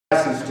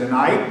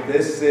tonight.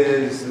 This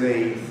is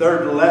the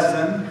third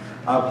lesson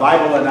of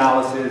Bible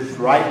analysis,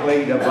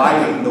 rightly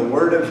dividing the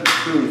word of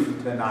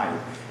truth tonight.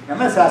 And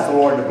let's ask the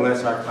Lord to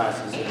bless our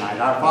classes tonight.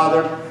 Our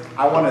Father,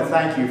 I want to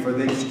thank you for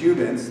these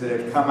students that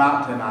have come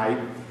out tonight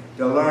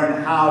to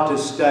learn how to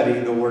study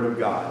the Word of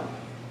God.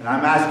 And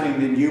I'm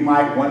asking that you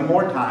might one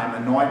more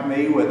time anoint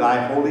me with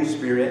thy Holy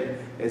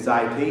Spirit as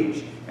I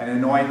teach, and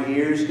anoint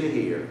ears to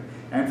hear.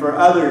 And for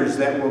others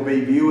that will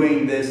be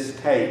viewing this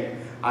tape,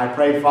 I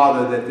pray,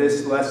 Father, that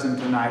this lesson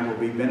tonight will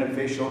be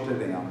beneficial to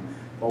them.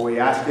 For we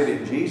ask it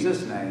in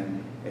Jesus'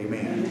 name.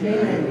 Amen.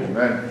 Amen.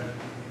 Amen.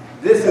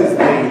 This is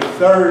the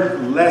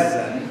third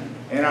lesson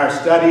in our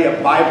study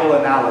of Bible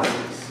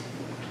analysis.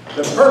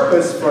 The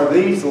purpose for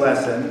these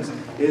lessons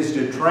is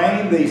to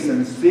train the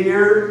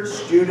sincere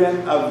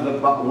student of the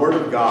Word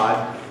of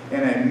God in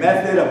a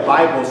method of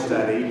Bible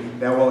study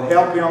that will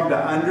help him to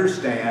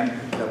understand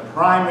the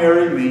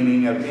primary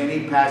meaning of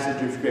any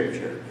passage of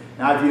Scripture.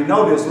 Now, if you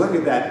notice, look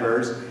at that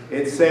verse.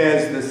 It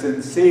says, the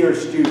sincere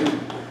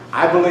student.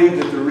 I believe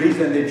that the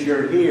reason that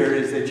you're here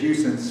is that you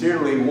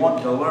sincerely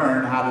want to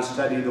learn how to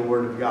study the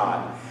Word of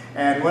God.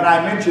 And when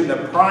I mention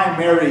the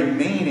primary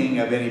meaning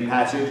of any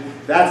passage,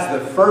 that's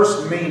the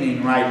first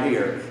meaning right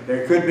here.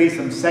 There could be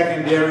some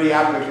secondary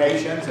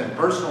applications and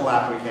personal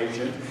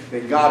applications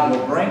that God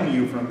will bring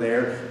you from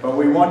there, but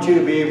we want you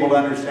to be able to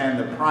understand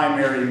the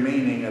primary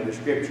meaning of the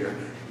Scripture.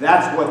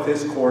 That's what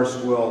this course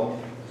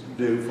will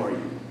do for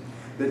you.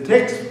 The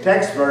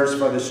text verse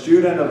for the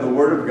student of the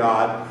Word of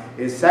God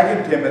is 2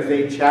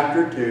 Timothy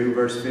chapter 2,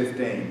 verse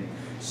 15.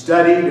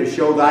 Study to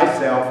show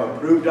thyself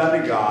approved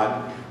unto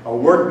God, a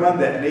workman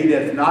that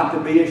needeth not to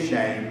be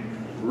ashamed,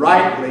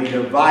 rightly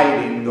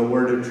dividing the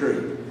word of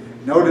truth.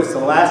 Notice the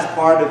last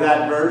part of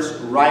that verse,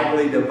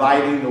 rightly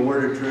dividing the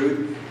word of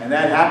truth, and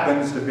that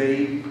happens to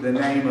be the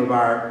name of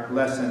our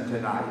lesson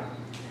tonight.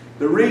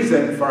 The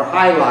reason for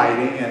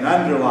highlighting and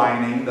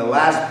underlining the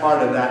last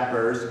part of that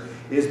verse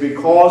is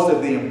because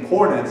of the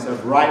importance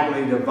of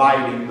rightly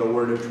dividing the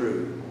word of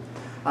truth.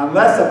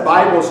 Unless a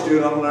Bible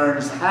student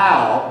learns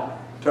how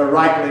to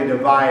rightly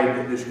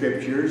divide the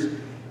Scriptures,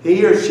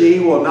 he or she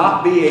will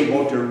not be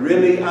able to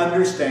really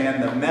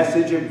understand the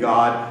message of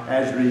God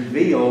as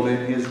revealed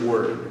in His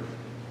Word.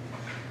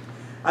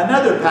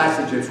 Another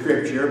passage of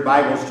Scripture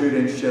Bible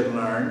students should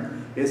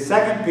learn is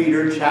 2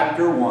 Peter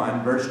chapter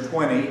 1, verse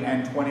 20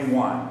 and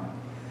 21.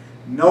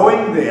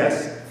 Knowing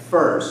this,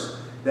 first,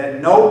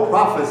 that no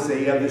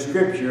prophecy of the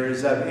Scripture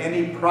is of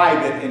any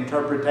private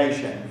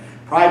interpretation.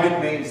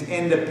 Private means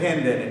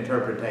independent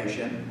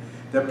interpretation.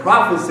 The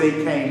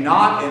prophecy came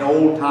not in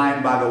old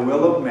time by the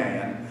will of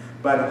man,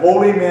 but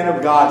holy men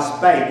of God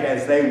spake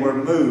as they were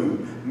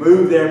moved.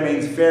 Moved there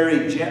means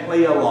very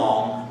gently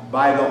along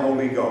by the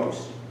Holy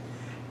Ghost.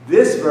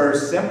 This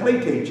verse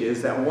simply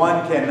teaches that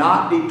one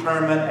cannot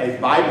determine a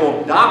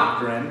Bible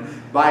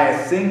doctrine by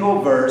a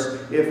single verse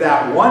if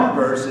that one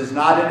verse is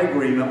not in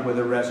agreement with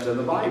the rest of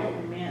the Bible.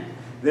 Amen.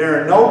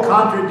 There are no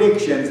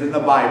contradictions in the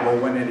Bible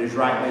when it is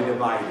rightly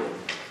divided.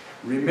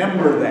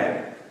 Remember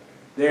that.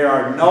 There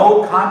are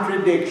no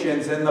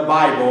contradictions in the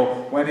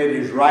Bible when it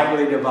is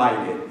rightly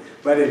divided.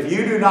 But if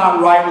you do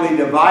not rightly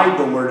divide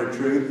the word of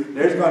truth,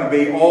 there's going to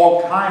be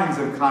all kinds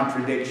of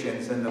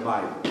contradictions in the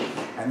Bible.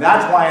 And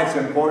that's why it's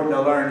important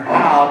to learn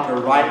how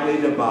to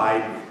rightly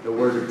divide the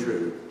word of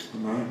truth.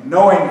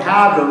 Knowing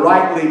how to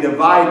rightly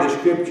divide the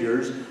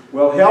Scriptures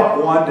will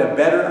help one to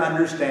better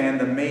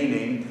understand the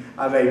meaning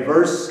of a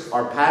verse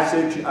or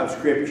passage of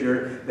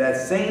Scripture that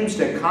seems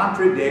to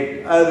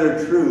contradict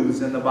other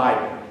truths in the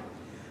Bible.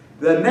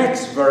 The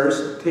next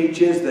verse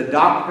teaches the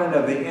doctrine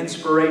of the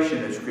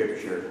inspiration of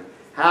Scripture,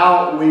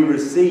 how we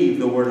receive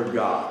the Word of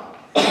God.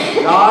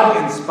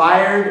 God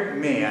inspired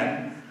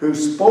men who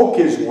spoke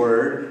His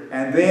Word,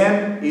 and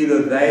then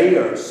either they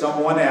or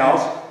someone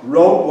else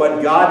wrote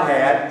what God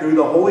had through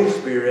the Holy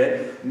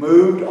Spirit,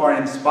 moved or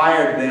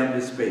inspired them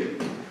to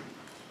speak.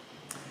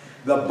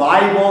 The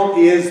Bible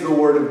is the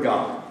Word of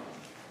God.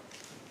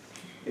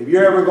 If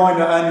you're ever going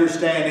to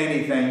understand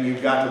anything,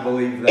 you've got to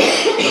believe that.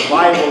 The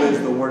Bible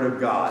is the Word of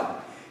God.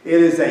 It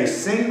is a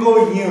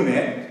single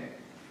unit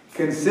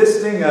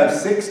consisting of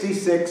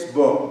 66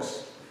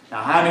 books.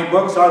 Now, how many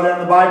books are there in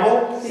the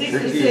Bible?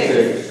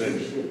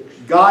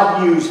 66.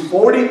 God used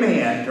 40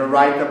 men to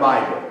write the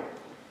Bible.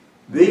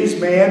 These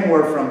men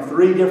were from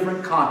 3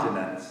 different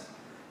continents.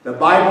 The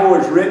Bible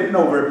was written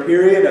over a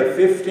period of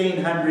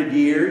 1,500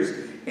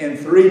 years in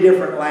 3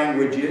 different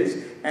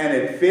languages, and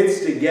it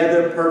fits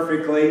together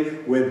perfectly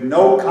with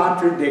no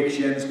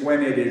contradictions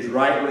when it is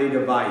rightly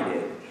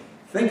divided.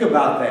 Think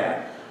about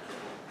that.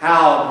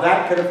 How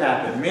that could have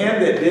happened.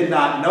 Men that did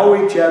not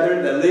know each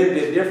other, that lived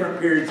in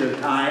different periods of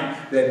time,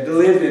 that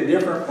lived in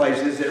different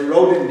places, that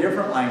wrote in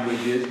different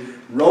languages,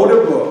 wrote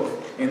a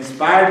book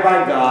inspired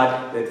by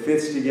God that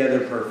fits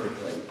together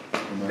perfectly.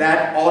 Amen.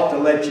 That ought to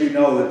let you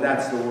know that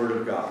that's the Word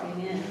of God.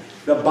 Amen.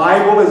 The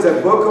Bible is a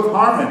book of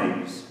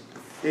harmonies.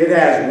 It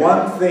has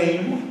one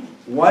theme,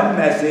 one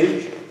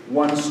message,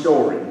 one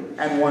story,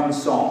 and one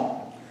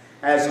song.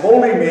 As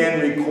holy men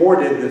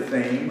recorded the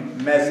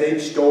theme,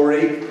 message,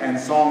 story, and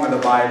song of the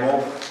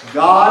Bible,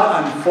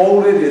 God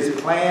unfolded His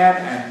plan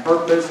and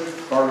purpose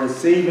for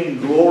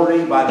receiving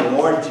glory by the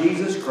Lord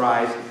Jesus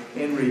Christ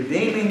in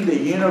redeeming the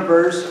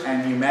universe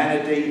and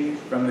humanity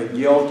from the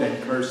guilt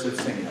and curse of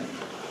sin.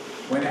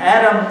 When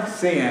Adam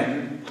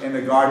sinned in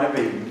the Garden of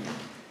Eden,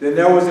 then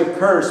there was a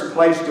curse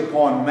placed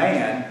upon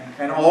man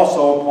and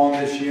also upon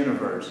this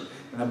universe.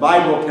 And the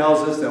Bible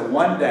tells us that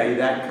one day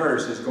that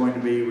curse is going to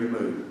be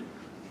removed.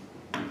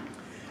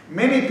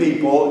 Many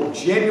people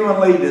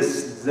genuinely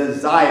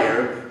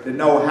desire to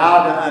know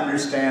how to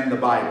understand the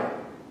Bible.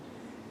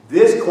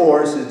 This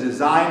course is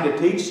designed to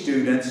teach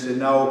students to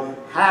know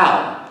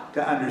how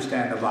to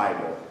understand the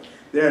Bible.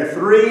 There are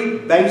three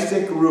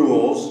basic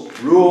rules.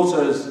 Rules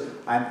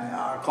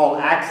are called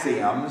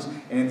axioms.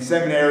 In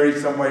seminary,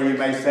 somewhere you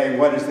may say,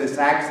 what is this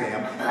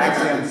axiom?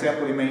 Axiom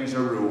simply means a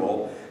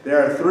rule.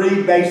 There are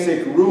three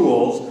basic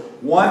rules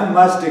one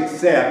must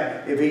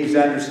accept if he's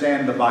to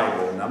understand the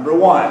Bible. Number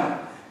one,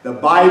 the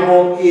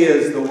Bible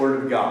is the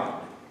Word of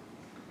God.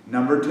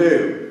 Number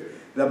two,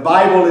 the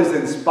Bible is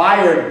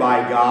inspired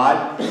by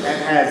God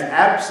and has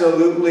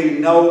absolutely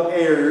no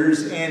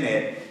errors in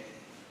it.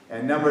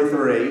 And number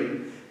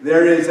three,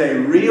 there is a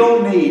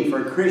real need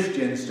for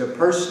Christians to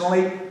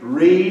personally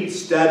read,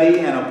 study,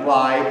 and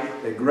apply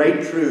the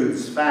great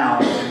truths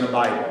found in the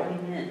Bible.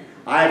 Amen.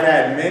 I've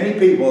had many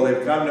people that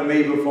have come to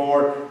me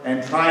before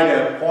and try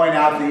to point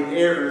out the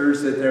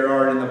errors that there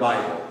are in the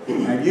Bible.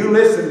 And you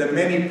listen to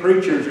many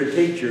preachers or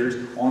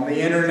teachers on the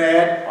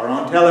internet or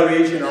on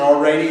television or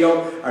on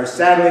radio, or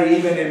sadly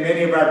even in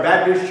many of our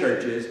Baptist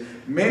churches,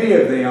 many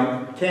of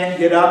them can't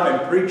get up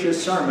and preach a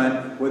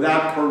sermon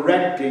without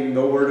correcting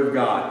the Word of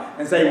God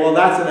and say, well,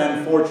 that's an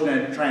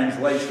unfortunate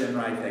translation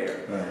right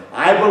there. Right.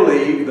 I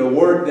believe the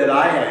Word that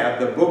I have,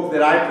 the book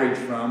that I preach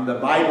from, the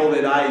Bible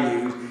that I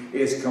use,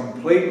 is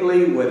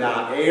completely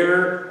without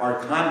error or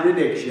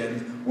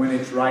contradictions when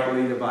it's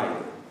rightly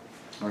divided.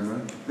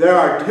 There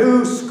are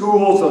two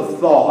schools of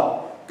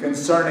thought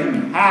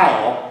concerning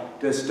how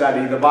to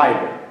study the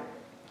Bible.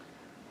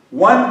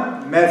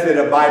 One method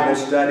of Bible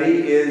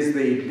study is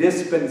the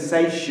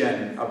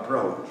dispensation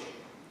approach.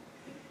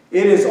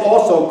 It is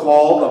also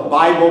called the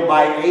Bible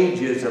by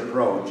ages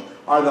approach,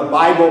 or the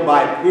Bible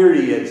by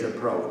periods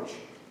approach.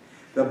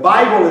 The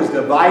Bible is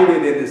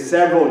divided into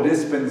several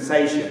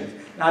dispensations.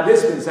 Now,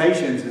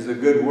 dispensations is a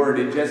good word.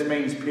 It just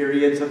means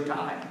periods of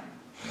time.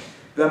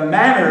 The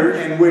manner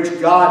in which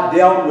God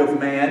dealt with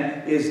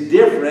man is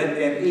different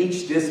in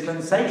each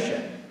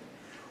dispensation.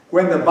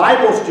 When the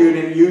Bible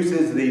student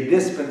uses the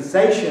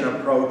dispensation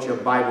approach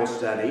of Bible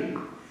study,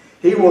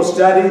 he will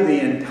study the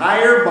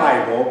entire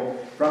Bible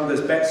from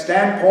the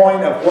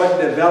standpoint of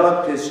what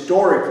developed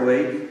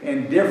historically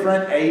in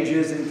different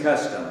ages and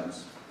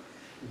customs.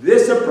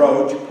 This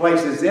approach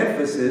places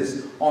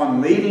emphasis on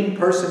leading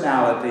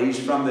personalities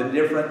from the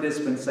different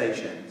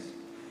dispensations.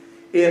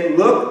 It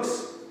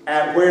looks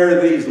at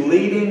where these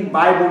leading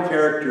Bible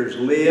characters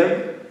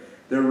lived,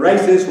 the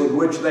races with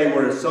which they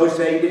were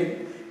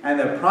associated, and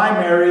the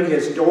primary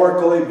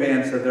historical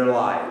events of their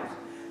lives.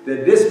 The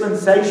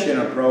dispensation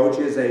approach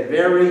is a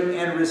very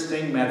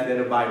interesting method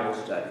of Bible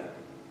study.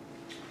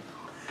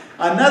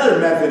 Another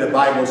method of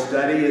Bible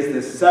study is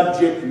the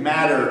subject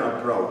matter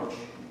approach.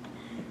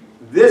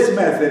 This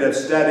method of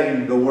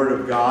studying the Word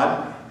of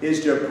God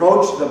is to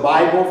approach the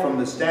Bible from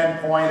the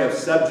standpoint of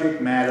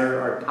subject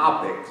matter or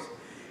topics,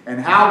 and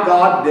how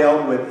God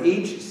dealt with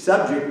each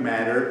subject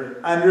matter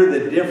under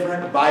the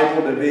different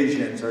Bible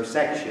divisions or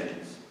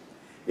sections.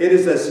 It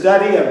is a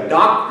study of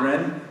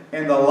doctrine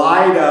in the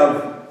light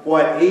of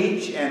what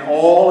each and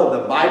all of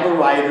the Bible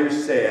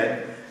writers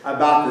said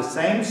about the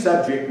same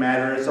subject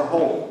matter as a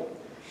whole.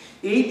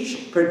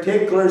 Each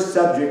particular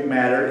subject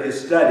matter is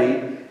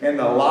studied in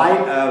the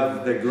light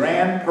of the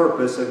grand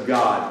purpose of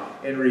God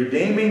in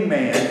redeeming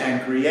man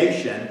and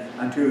creation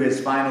unto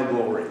His final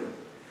glory.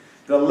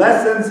 The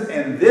lessons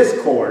in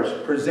this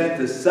course present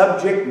the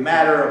subject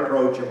matter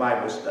approach of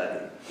Bible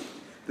study.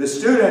 The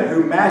student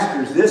who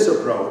masters this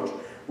approach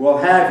will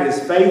have his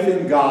faith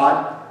in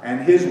God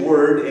and His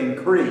Word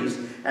increase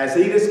as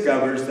he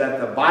discovers that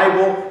the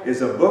Bible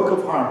is a book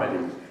of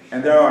harmony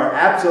and there are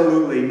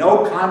absolutely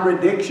no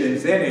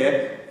contradictions in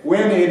it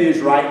when it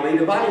is rightly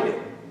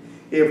divided.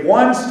 If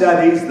one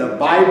studies the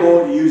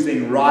Bible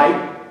using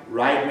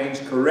right means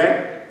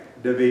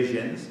correct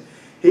divisions,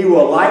 he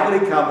will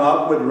likely come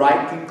up with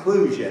right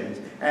conclusions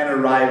and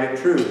arrive at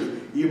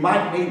truth. You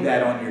might need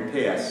that on your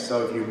test,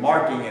 so if you're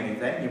marking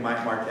anything, you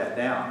might mark that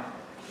down.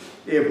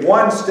 If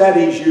one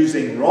studies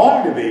using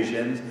wrong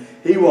divisions,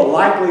 he will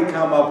likely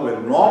come up with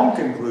wrong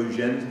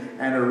conclusions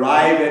and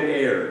arrive at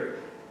error.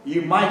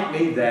 You might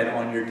need that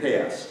on your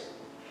test.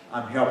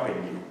 I'm helping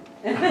you.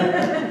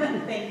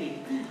 Thank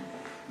you.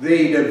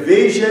 The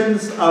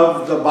divisions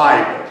of the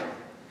Bible.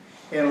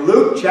 In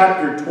Luke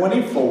chapter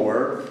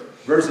 24,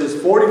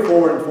 verses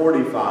 44 and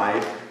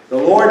 45, the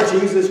Lord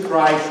Jesus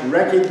Christ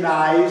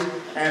recognized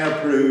and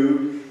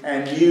approved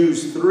and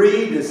used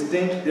three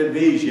distinct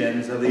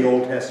divisions of the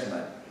Old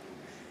Testament.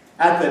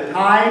 At the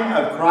time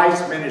of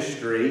Christ's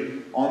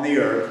ministry on the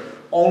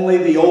earth, only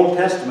the Old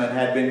Testament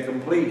had been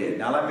completed.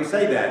 Now let me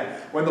say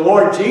that. When the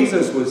Lord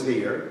Jesus was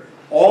here,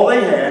 all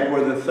they had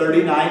were the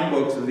 39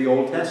 books of the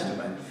Old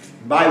Testament.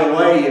 By the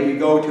way, if you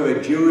go to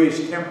a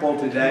Jewish temple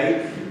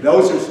today,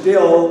 those are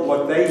still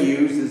what they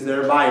use as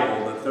their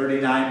Bible, the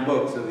 39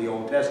 books of the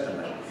Old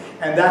Testament.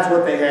 And that's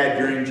what they had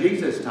during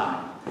Jesus'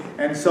 time.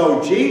 And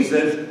so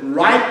Jesus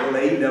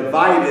rightly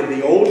divided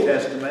the Old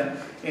Testament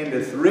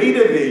into 3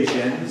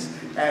 divisions.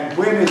 And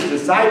when his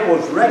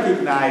disciples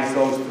recognized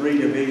those 3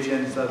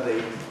 divisions of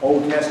the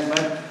Old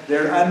Testament,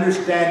 their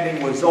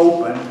understanding was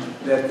open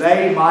that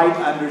they might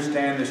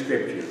understand the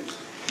Scriptures.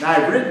 Now,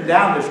 I've written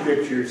down the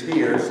Scriptures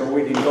here so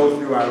we can go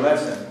through our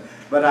lesson.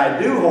 But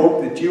I do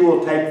hope that you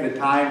will take the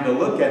time to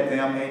look at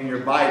them in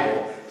your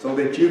Bible so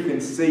that you can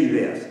see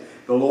this.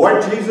 The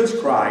Lord Jesus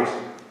Christ,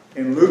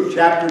 in Luke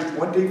chapter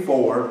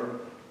 24,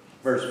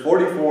 verse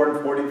 44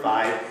 and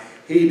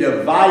 45, He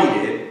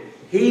divided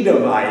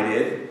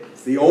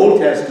the Old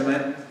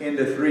Testament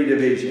into 3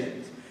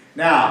 divisions.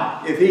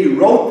 Now, if He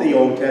wrote the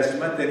Old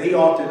Testament, then He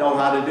ought to know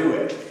how to do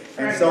it.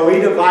 And so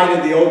He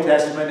divided the Old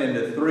Testament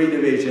into 3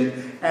 divisions,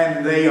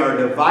 and they are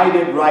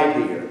divided right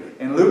here.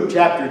 In Luke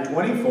chapter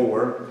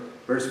 24,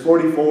 verse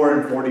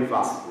 44 and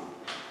 45.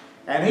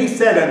 And He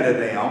said unto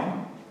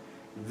them,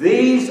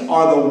 These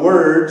are the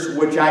words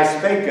which I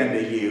spake unto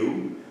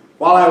you,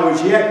 while I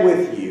was yet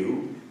with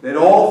you, that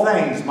all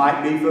things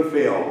might be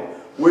fulfilled,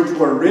 which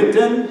were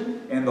written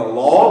in the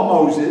law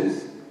of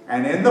Moses,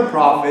 and in the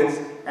prophets,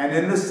 and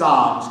in the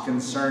Psalms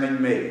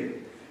concerning me.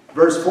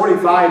 Verse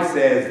 45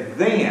 says,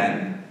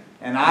 Then,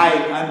 and I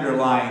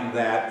underlined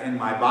that in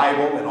my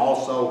Bible and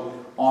also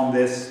on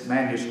this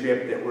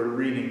manuscript that we're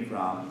reading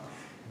from,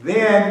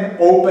 then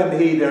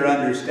opened He their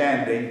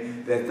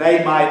understanding, that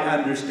they might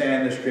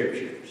understand the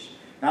Scriptures.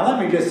 Now let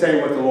me just say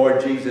what the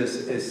Lord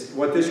Jesus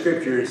what this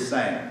Scripture is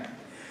saying.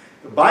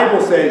 The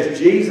Bible says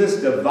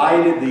Jesus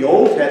divided the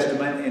Old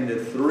Testament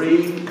into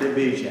 3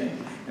 divisions.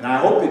 And I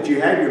hope that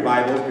you have your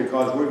Bibles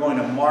because we're going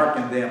to mark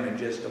in them in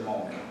just a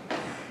moment.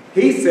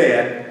 He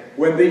said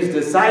when these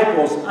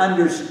disciples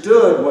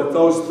understood what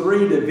those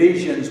 3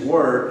 divisions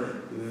were,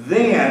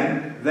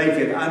 then they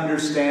could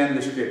understand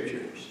the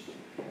Scriptures.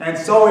 And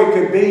so it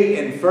could be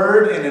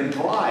inferred and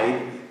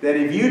implied that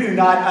if you do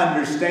not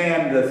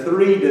understand the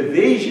 3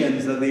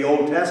 divisions of the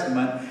Old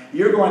Testament,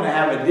 you're going to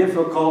have a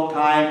difficult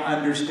time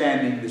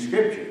understanding the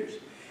Scriptures.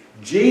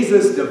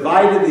 Jesus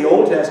divided the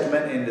Old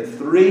Testament into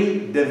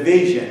 3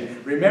 divisions.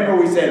 Remember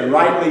we said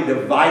rightly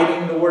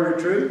dividing the word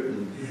of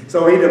truth?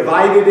 So He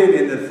divided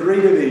it into 3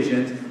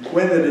 divisions.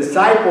 When the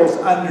disciples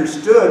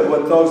understood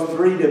what those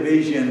 3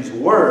 divisions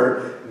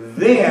were,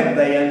 then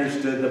they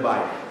understood the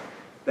Bible.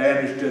 They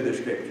understood the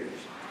Scriptures.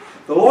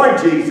 The Lord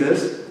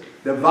Jesus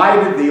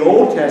divided the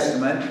Old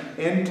Testament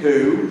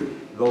into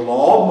the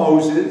law of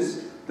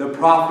Moses, the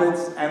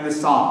prophets, and the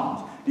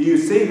Psalms. Do you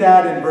see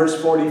that in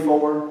verse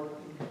 44?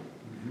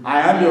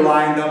 I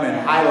underlined them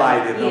and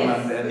highlighted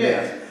them in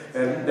this.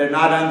 And they're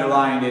not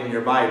underlined in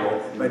your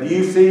Bible. But do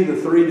you see the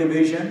 3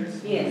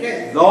 divisions?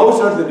 Yes.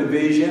 Those are the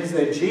divisions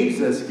that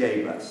Jesus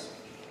gave us.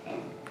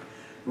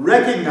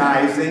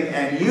 Recognizing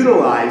and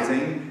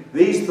utilizing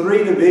these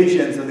 3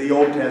 divisions of the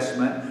Old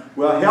Testament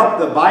will help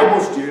the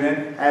Bible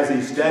student as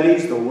he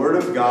studies the Word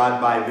of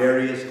God by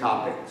various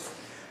topics.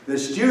 The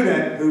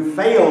student who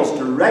fails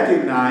to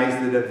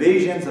recognize the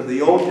divisions of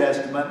the Old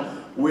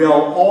Testament will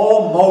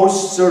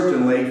almost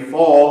certainly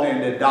fall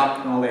into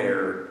doctrinal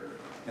error.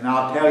 And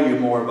I'll tell you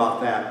more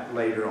about that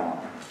later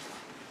on.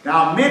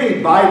 Now,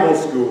 many Bible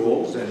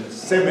schools and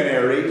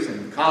seminaries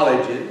and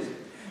colleges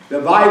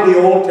divide the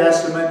Old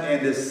Testament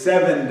into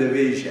 7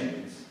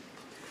 divisions.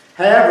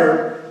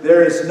 However,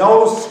 there is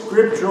no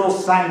scriptural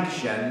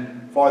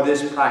sanction for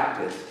this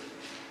practice,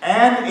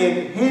 and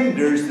it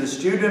hinders the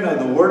student of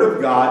the Word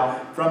of God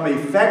from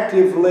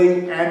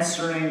effectively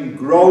answering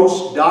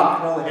gross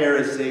doctrinal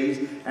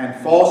heresies and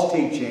false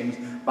teachings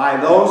by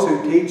those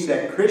who teach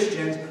that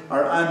Christians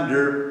are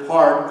under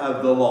part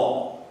of the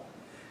law.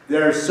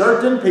 There are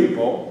certain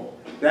people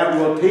that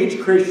will teach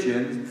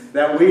Christians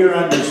that we are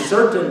under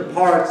certain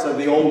parts of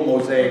the old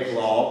Mosaic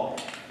law,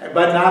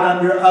 but not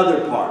under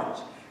other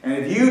parts. And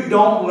if you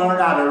don't learn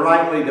how to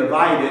rightly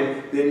divide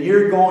it, then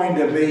you're going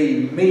to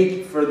be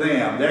meat for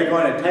them. They're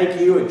going to take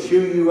you and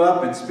chew you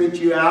up and spit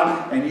you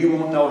out, and you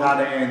won't know how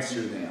to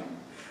answer them.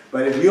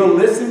 But if you'll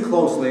listen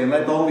closely and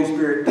let the Holy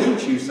Spirit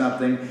teach you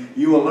something,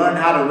 you will learn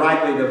how to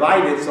rightly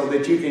divide it so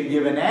that you can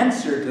give an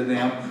answer to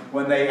them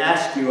when they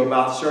ask you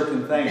about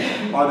certain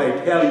things or they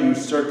tell you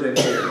certain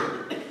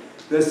errors.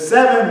 The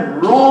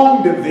 7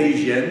 wrong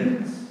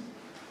divisions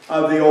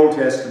of the Old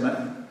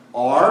Testament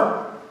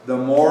are the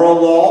moral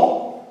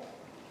law,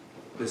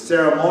 the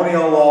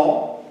ceremonial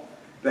law,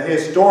 the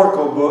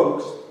historical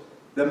books,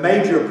 the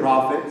major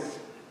prophets,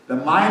 the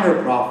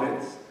minor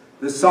prophets,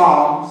 the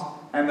Psalms,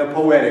 and the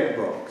poetic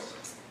books.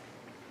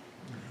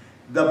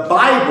 The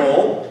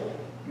Bible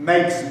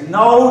makes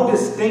no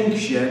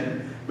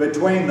distinction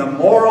between the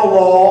moral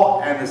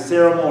law and the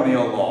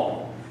ceremonial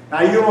law.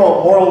 Now, you know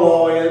what moral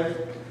law is?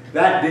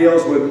 That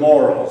deals with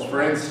morals.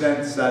 For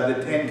instance,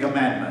 the 10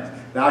 Commandments.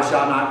 Thou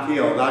shalt not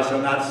kill, thou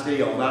shalt not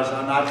steal, thou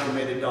shalt not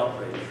commit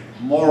adultery.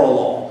 Moral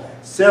law.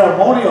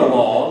 Ceremonial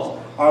laws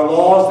are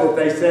laws that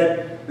they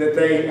said that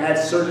they had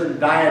certain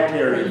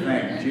dietary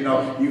things. You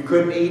know, you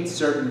couldn't eat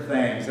certain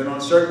things. And on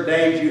certain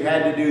days you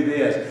had to do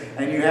this.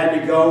 And you had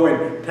to go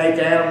and take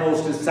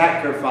animals to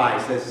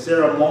sacrifice as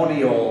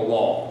ceremonial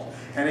laws.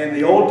 And in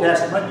the Old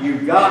Testament,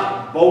 you've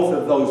got both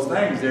of those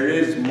things. There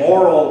is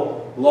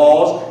moral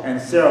laws and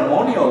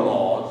ceremonial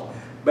laws.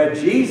 But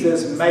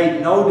Jesus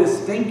made no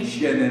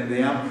distinction in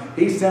them.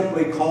 He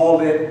simply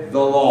called it the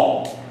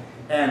law.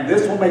 And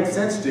this will make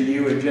sense to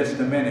you in just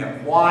a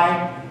minute.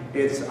 Why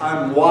it's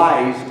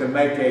unwise to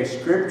make a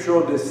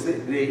scriptural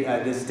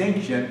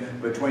distinction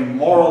between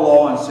moral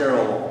law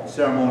and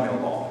ceremonial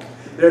law.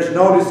 There's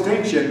no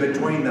distinction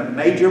between the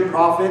major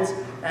prophets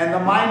and the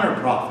minor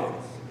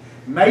prophets.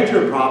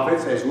 Major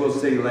prophets, as we'll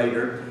see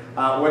later,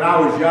 when I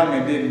was young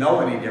and didn't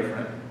know any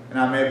different, and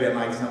I may have been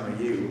like some of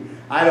you,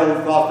 I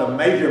thought the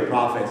major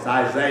prophets,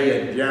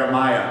 Isaiah and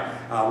Jeremiah,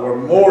 were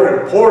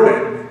more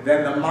important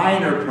than the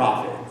minor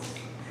prophets.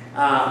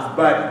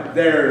 But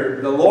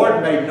the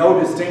Lord made no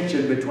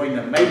distinction between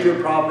the major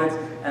prophets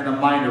and the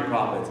minor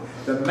prophets.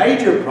 The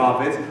major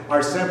prophets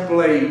are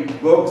simply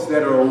books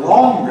that are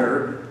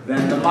longer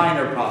than the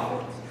minor prophets.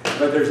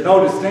 But there's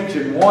no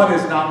distinction. One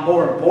is not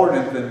more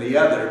important than the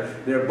other.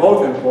 They're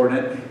both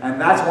important, and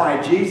that's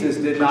why Jesus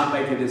did not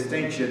make a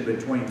distinction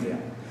between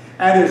them.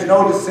 And there's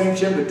no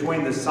distinction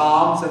between the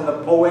Psalms and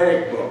the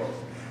poetic books.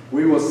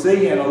 We will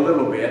see in a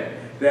little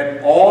bit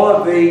that all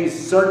of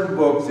these certain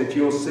books that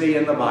you'll see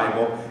in the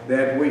Bible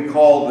that we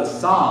call the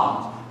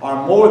Psalms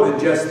are more than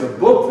just the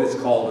book that's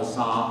called a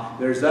Psalm.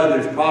 There's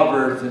others,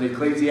 Proverbs and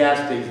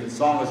Ecclesiastes and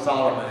Song of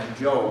Solomon and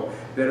Job,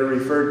 that are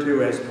referred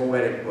to as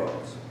poetic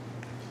books.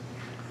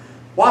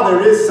 While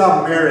there is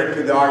some merit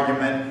to the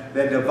argument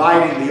that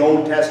dividing the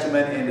Old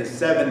Testament into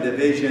 7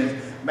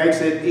 divisions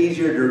makes it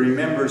easier to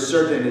remember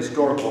certain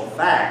historical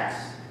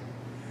facts,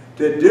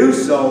 to do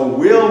so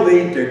will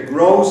lead to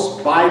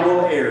gross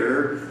Bible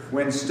error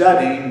when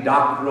studying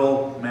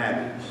doctrinal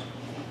matters.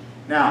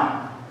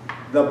 Now,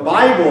 the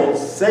Bible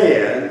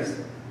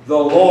says the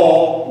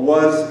law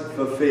was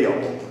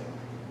fulfilled.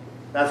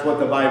 That's what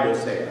the Bible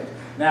says.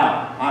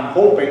 Now, I'm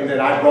hoping that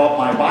I brought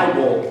my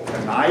Bible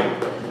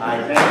tonight. I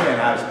came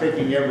and I was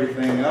picking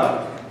everything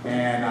up,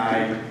 and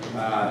I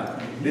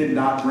did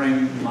not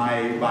bring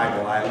my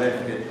Bible. I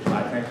left it,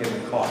 I think,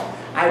 in the car.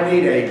 I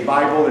need a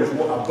Bible. There's a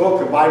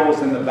book of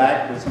Bibles in the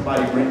back. Would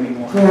somebody bring me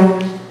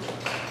one?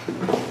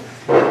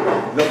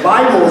 The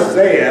Bible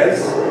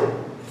says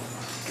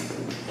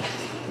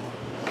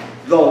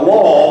the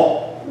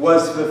law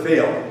was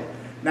fulfilled.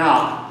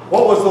 Now,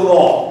 what was the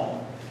law?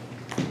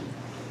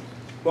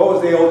 What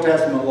was the Old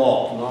Testament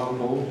law? Law of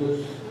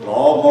Moses.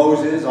 Law of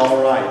Moses,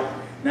 all right.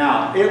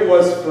 Now, it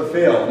was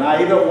fulfilled. Now,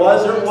 either it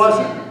was or it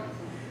wasn't.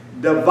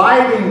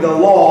 Dividing the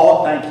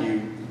law, thank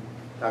you,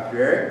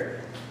 Dr. Eric.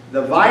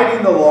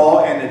 Dividing the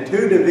law into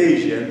 2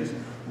 divisions,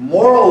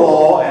 moral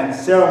law and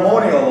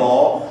ceremonial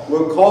law,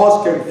 will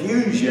cause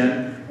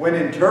confusion when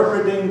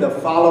interpreting the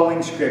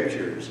following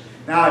scriptures.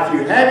 Now, if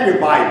you have your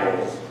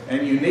Bibles,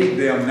 and you need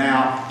them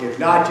now, if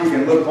not, you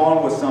can look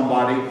on with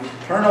somebody.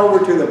 Turn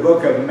over to the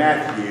book of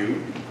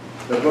Matthew,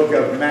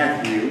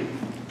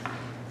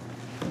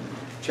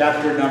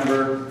 chapter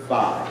number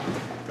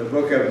 5. The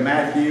book of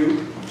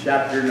Matthew,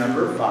 chapter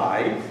number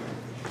 5.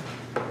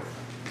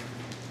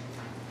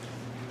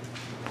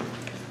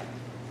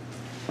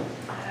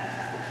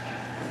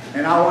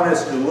 And I want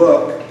us to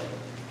look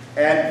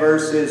at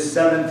verses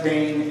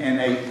 17 and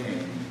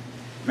 18.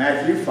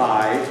 Matthew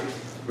 5,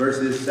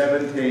 verses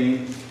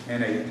 17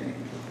 and 18.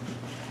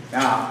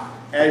 Now,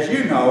 as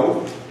you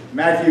know,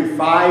 Matthew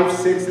 5,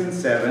 6, and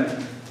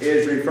 7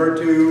 is referred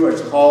to, or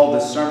it's called the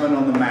Sermon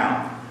on the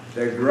Mount,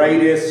 the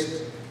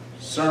greatest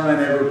sermon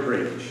ever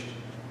preached.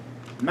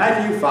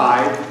 Matthew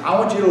 5, I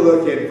want you to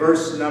look at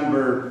verse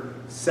number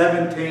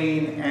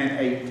 17 and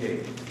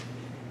 18.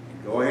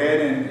 Go ahead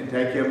and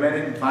take you a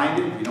minute and find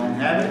it if you don't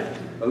have it.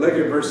 But look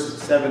at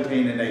verse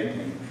 17 and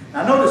 18.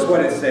 Now notice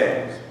what it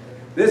says.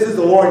 This is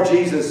the Lord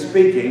Jesus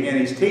speaking, and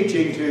He's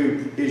teaching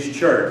to His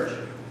church.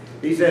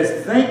 He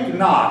says, "Think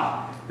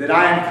not that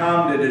I am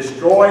come to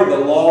destroy the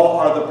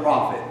law or the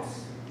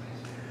prophets.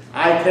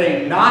 I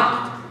am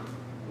not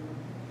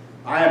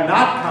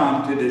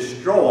come to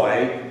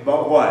destroy,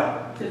 but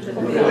what? To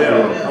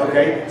fulfill.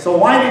 Okay, so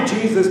why did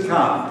Jesus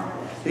come?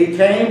 He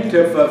came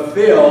to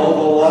fulfill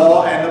the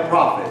law and the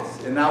prophets.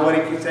 Isn't that what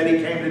He said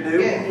He came to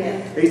do?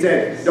 Yes. He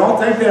said, don't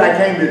think that I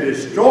came to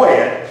destroy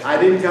it. I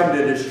didn't come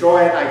to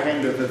destroy it. I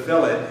came to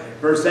fulfill it.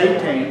 Verse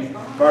 18,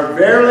 "For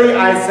verily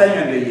I say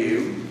unto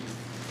you,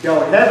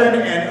 till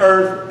heaven and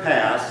earth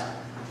pass,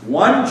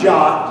 one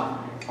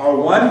jot or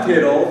one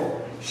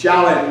tittle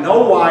shall in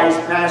no wise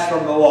pass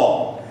from the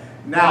law."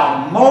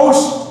 Now,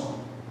 most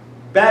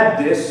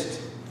Baptists,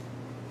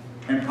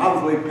 and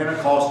probably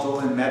Pentecostal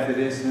and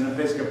Methodists and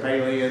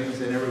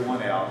Episcopalians and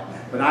everyone else,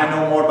 but I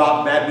know more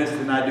about Baptists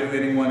than I do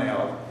anyone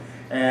else.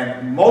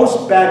 And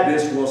most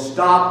Baptists will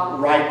stop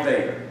right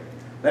there.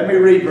 Let me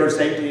read verse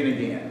 18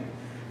 again.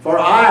 For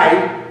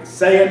I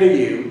say unto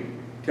you,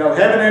 till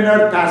heaven and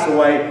earth pass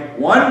away,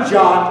 one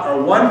jot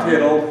or one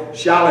tittle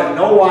shall in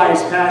no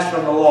wise pass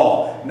from the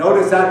law.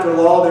 Notice after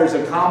law there's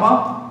a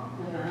comma.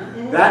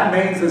 That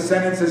means the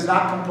sentence is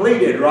not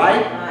completed,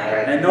 right?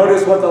 And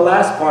notice what the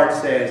last part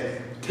says.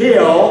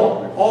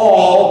 Till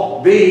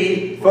all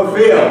be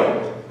fulfilled.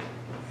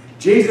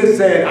 Jesus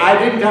said, I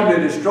didn't come to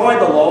destroy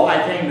the law,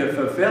 I came to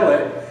fulfill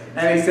it.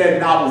 And he said,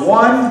 not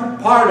one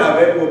part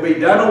of it will be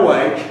done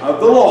away, of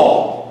the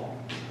law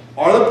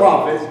or the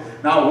prophets.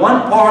 Not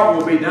one part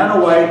will be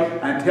done away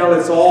until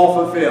it's all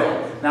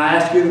fulfilled. Now I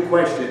ask you the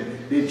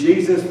question, did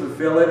Jesus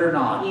fulfill it or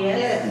not?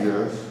 Yes.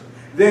 Yes.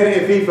 Then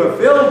if he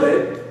fulfilled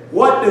it,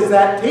 what does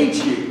that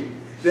teach you?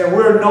 That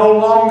we're no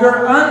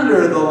longer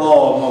under the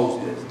law of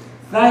Moses.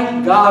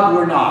 Thank God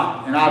we're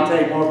not. And I'll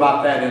tell you more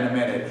about that in a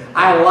minute.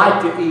 I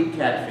like to eat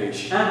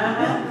catfish.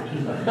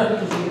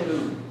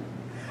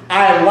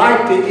 I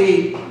like to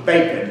eat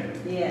bacon.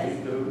 Yes.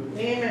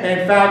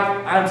 In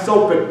fact, I'm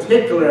so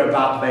particular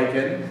about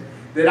bacon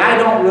that I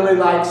don't really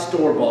like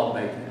store-bought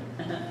bacon.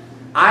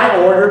 I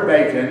order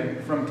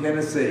bacon from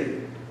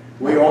Tennessee.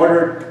 We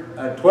order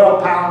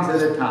 12 pounds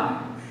at a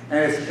time.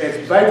 And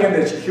it's bacon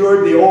that's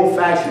cured the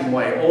old-fashioned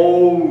way,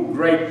 old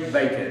great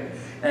bacon.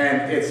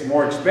 And it's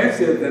more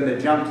expensive than the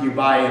junk you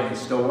buy in the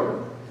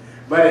store.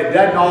 But it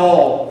doesn't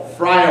all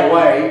fry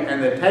away,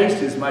 and the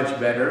taste is much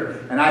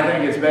better, and I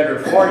think it's better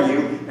for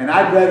you. And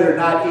I'd rather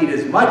not eat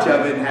as much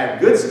of it and have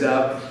good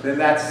stuff than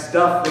that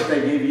stuff that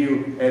they give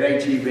you at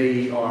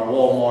H-E-B or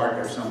Walmart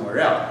or somewhere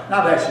else.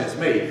 Now that's just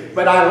me.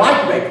 But I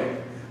like bacon.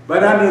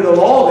 But under the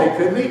law, they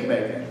couldn't eat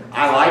bacon.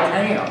 I like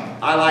ham.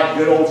 I like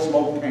good old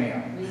smoked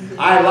ham.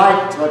 I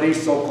like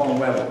chorizo con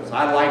huevos.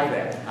 I like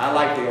that. I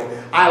like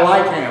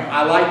ham.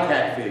 I like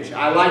catfish.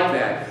 I like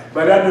that.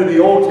 But under the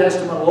Old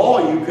Testament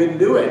law, you couldn't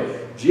do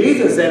it.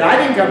 Jesus said, I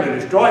didn't come to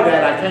destroy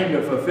that. I came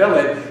to fulfill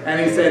it. And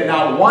he said,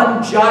 not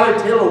one jot or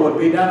tittle would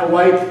be done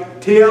away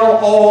till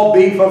all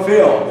be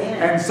fulfilled.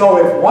 And so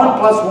if 1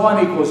 plus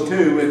 1 equals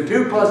 2 and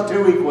 2 plus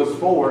 2 equals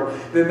 4,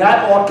 then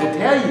that ought to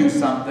tell you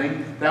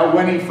something, that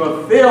when he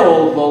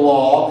fulfilled the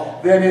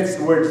law, then it's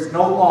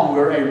no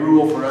longer a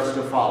rule for us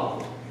to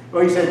follow.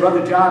 Well, you say,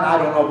 Brother John, I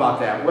don't know about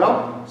that.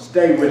 Well,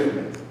 stay with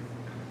me.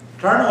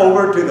 Turn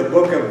over to the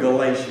book of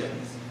Galatians.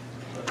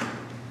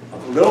 A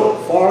little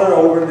farther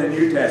over in the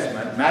New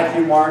Testament.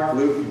 Matthew, Mark,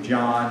 Luke,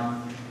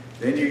 John.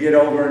 Then you get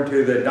over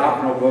into the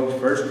doctrinal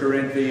books, 1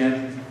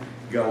 Corinthians,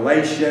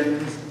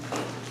 Galatians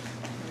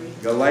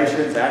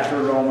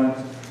after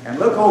Romans. And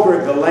look over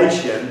at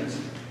Galatians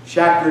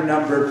chapter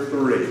number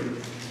 3.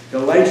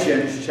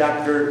 Galatians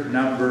chapter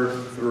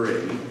number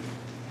 3.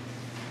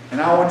 And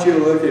I want you to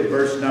look at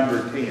verse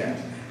number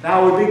 10.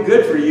 Now, it would be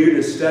good for you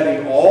to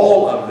study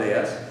all of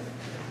this,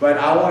 but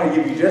I want to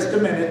give you just a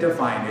minute to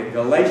find it.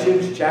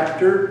 Galatians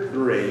chapter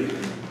 3,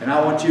 and I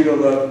want you to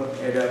look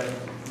at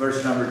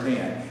verse number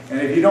 10.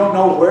 And if you don't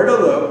know where to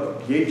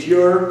look, get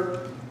your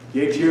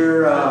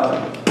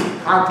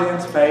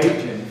contents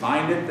page and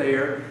find it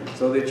there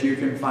so that you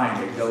can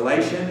find it.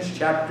 Galatians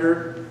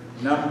chapter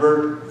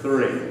number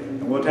 3.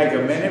 And we'll take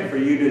a minute for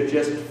you to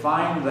just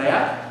find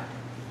that.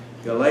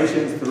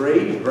 Galatians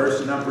 3,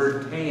 verse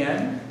number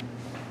 10.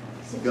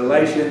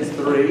 Galatians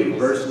 3,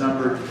 verse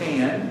number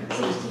 10.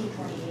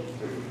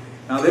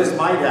 Now this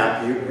might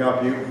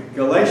help you.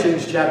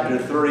 Galatians chapter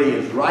 3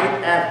 is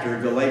right after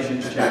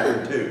Galatians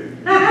chapter 2.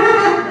 So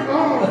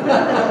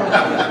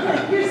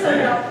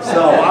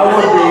I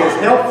want to be as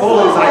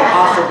helpful as I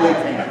possibly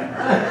can.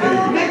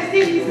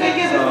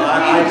 So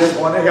I just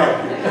want to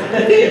help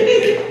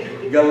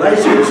you.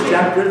 Galatians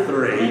chapter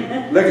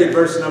 3, look at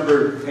verse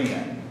number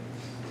 10.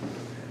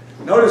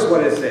 Notice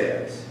what it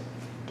says.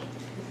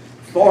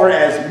 For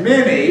as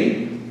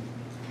many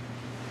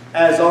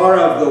as are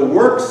of the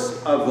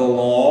works of the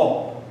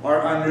law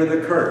are under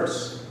the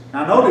curse.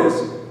 Now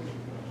notice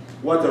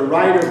what the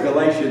writer of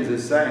Galatians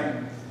is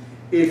saying.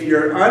 If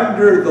you're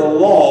under the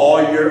law,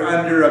 you're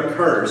under a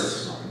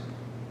curse.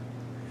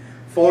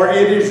 For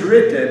it is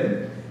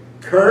written,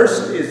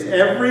 cursed is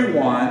every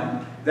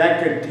one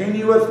that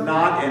continueth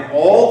not in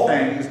all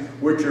things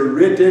which are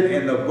written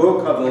in the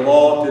book of the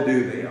law to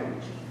do them.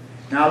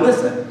 Now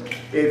listen,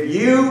 if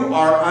you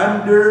are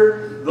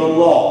under the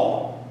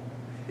law,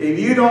 if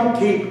you don't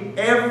keep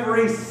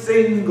every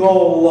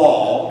single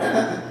law,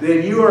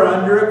 then you are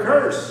under a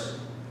curse.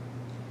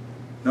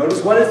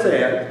 Notice what it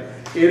said.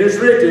 It is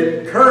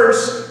written,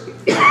 cursed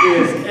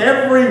is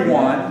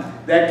everyone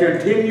that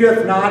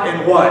continueth not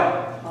in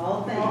what?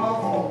 All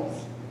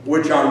things.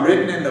 Which are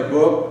written in the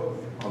book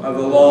of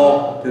the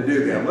law to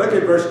do them. Look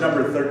at verse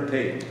number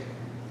 13.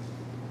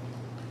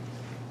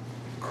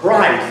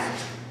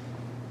 Christ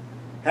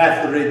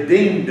hath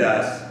redeemed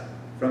us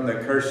from the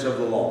curse of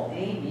the law.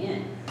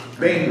 Amen.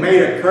 Being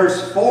made a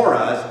curse for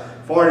us,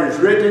 for it is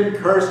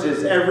written, cursed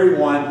is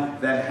everyone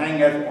that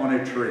hangeth on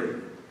a tree.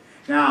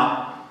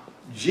 Now,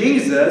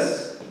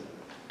 Jesus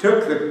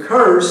took the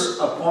curse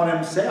upon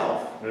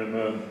himself.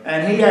 Amen.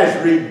 And he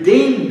has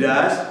redeemed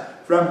us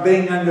from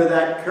being under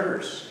that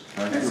curse.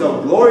 And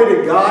so glory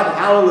to God,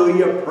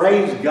 hallelujah,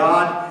 praise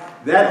God.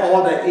 That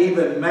ought to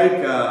even make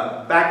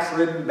a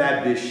backslidden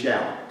Baptist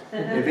shout.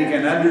 If he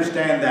can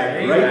understand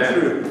that great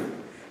truth,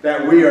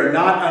 that we are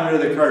not under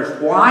the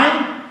curse.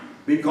 Why?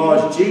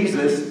 Because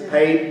Jesus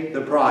paid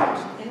the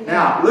price.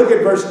 Now, look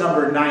at verse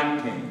number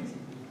 19.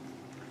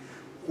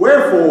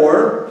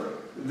 Wherefore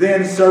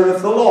then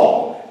serveth the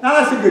law?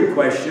 Now, that's a good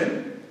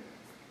question.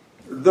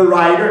 The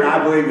writer, and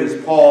I believe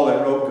it's Paul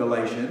that wrote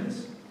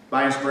Galatians,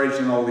 by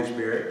inspiration of the Holy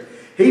Spirit,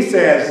 he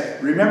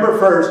says, remember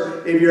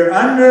first, if you're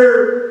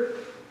under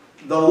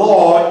the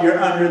law, you're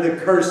under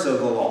the curse of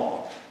the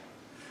law.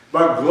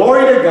 But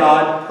glory to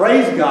God,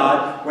 praise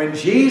God, when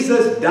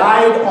Jesus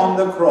died on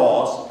the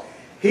cross,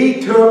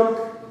 he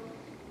took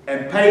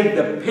and paid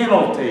the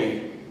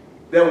penalty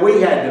that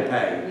we had to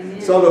pay.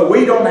 So that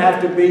we don't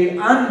have to be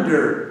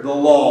under the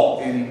law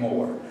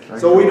anymore.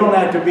 So we don't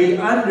have to be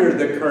under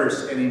the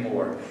curse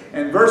anymore.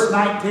 And verse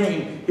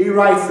 19, he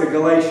writes to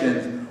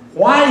Galatians,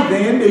 why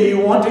then do you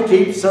want to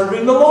keep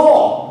serving the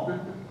law?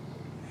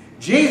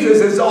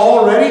 Jesus has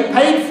already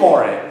paid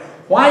for it.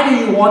 Why do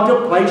you want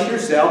to place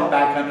yourself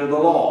back under the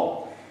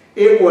law?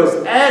 It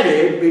was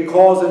added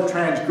because of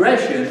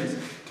transgressions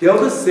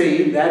till the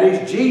seed, that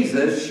is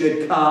Jesus,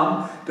 should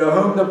come, to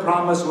whom the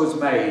promise was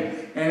made.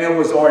 And it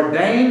was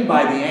ordained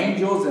by the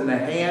angels in the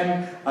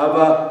hand of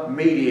a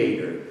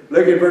mediator.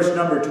 Look at verse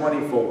number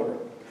 24.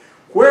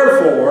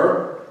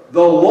 Wherefore,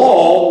 the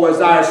law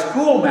was our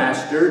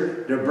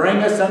schoolmaster to bring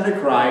us unto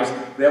Christ,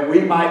 that we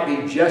might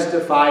be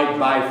justified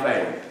by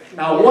faith.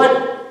 Now,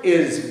 what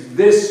is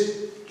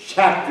this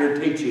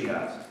chapter teaching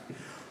us?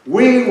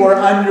 We were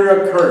under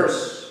a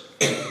curse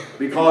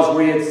because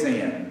we had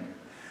sinned.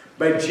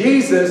 But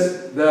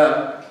Jesus,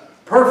 the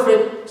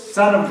perfect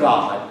Son of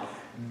God,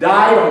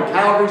 died on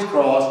Calvary's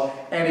cross,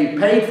 and he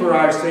paid for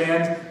our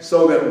sins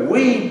so that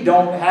we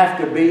don't have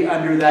to be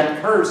under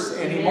that curse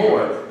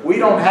anymore. We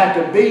don't have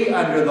to be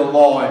under the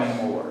law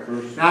anymore.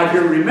 Now, if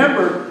you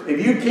remember,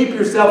 if you keep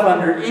yourself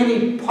under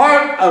any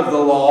part of the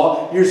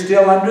law, you're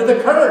still under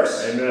the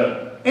curse.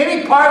 Amen.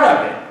 Any part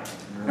of it.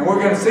 And we're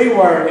going to see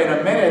where in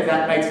a minute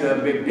that makes a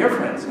big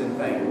difference in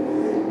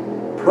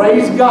things.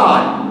 Praise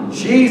God.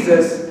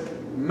 Jesus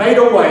made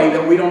a way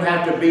that we don't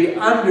have to be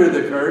under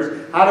the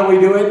curse. How do we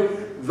do it?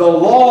 The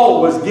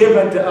law was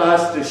given to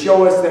us to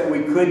show us that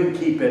we couldn't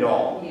keep it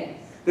all. Yes.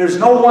 There's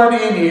no one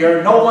in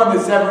here, no one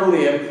that's ever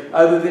lived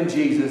other than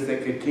Jesus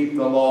that could keep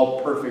the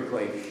law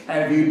perfectly.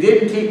 And if you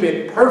didn't keep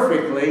it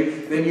perfectly,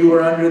 then you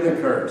were under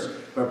the curse.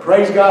 But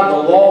praise God,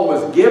 the law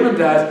was given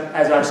to us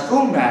as our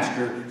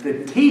schoolmaster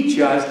to teach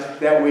us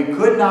that we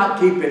could not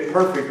keep it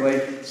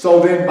perfectly. So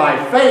then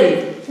by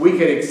faith, we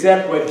could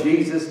accept what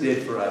Jesus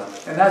did for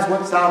us. And that's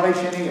what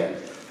salvation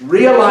is.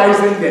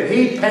 Realizing that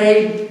he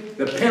paid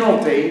the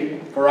penalty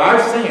for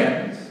our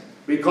sins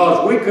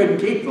because we couldn't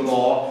keep the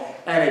law,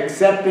 and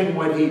accepting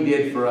what he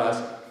did for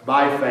us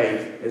by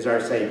faith as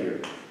our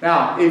Savior.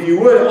 Now, if you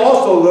would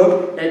also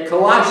look at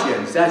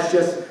Colossians. That's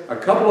just a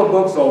couple of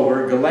books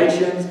over.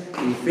 Galatians,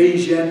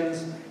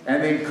 Ephesians,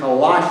 and then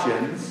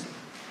Colossians.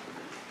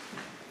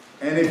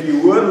 And if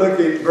you would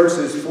look at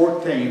verses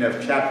 14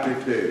 of chapter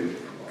 2.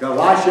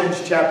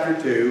 Colossians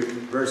chapter 2,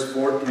 verse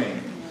 14.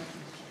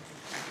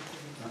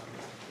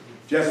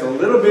 Just a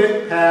little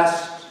bit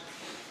past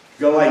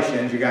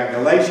Galatians. You got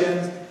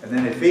Galatians, and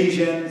then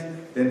Ephesians,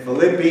 then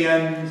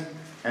Philippians,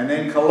 and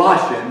then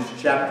Colossians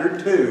chapter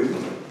 2.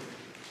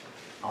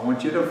 I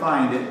want you to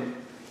find it.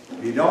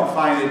 If you don't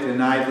find it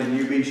tonight, then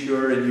you be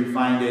sure and you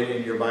find it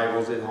in your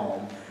Bibles at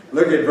home.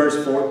 Look at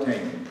verse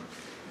 14.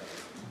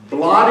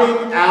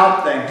 Blotting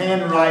out the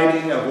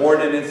handwriting of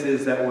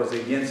ordinances that was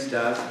against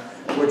us,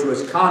 which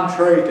was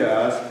contrary to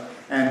us,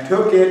 and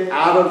took it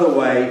out of the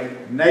way,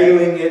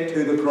 nailing it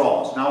to the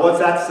cross. Now, what's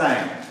that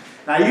saying?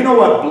 Now, you know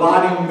what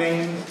blotting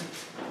means?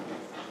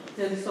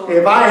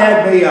 If I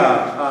had me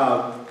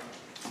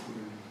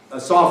a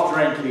soft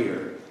drink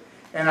here,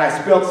 and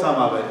I spilt some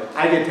of it,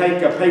 I could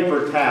take a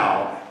paper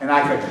towel, and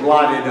I could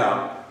blot it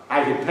up.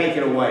 I could take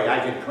it away.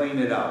 I could clean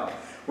it up.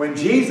 When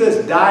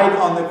Jesus died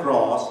on the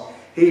cross,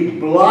 he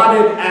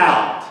blotted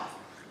out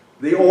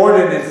the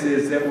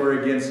ordinances that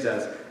were against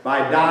us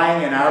by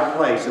dying in our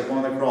place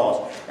upon the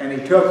cross. And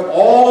he took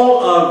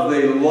all of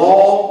the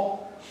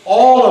law,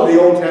 all of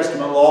the Old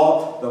Testament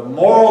law, the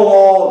moral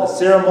law, the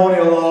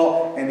ceremonial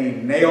law, and he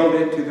nailed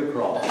it to the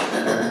cross.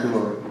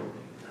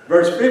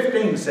 Verse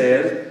 15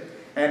 says,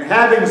 and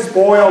having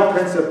spoiled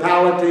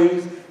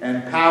principalities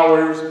and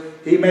powers,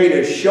 he made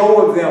a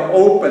show of them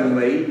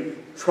openly,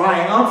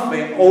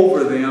 triumphing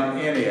over them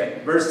in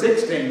it. Verse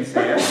 16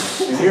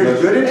 says, and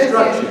here's good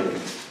instruction.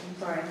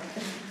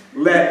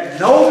 Let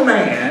no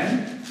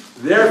man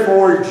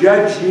therefore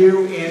judge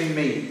you in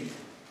meat.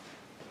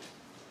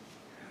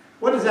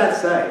 What does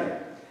that say?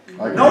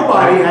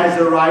 Nobody has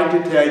the right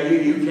to tell you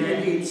you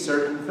can't eat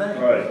certain things.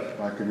 Right.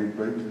 I can eat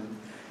bacon.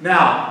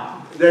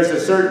 Now, there's a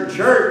certain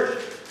church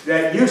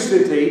that used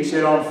to teach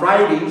that on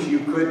Fridays you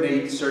couldn't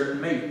eat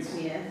certain meats.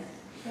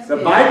 Yes. The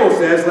Bible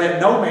says,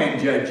 let no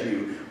man judge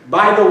you.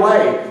 By the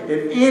way,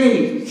 if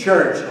any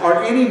church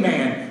or any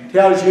man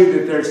tells you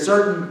that there's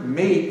certain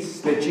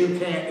meats that you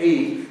can't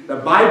eat, the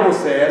Bible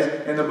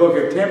says in the book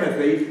of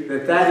Timothy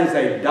that that is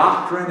a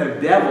doctrine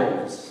of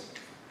devils.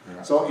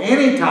 So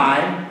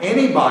anytime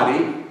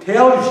anybody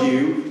tells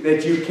you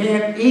that you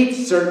can't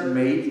eat certain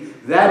meats,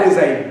 that is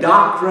a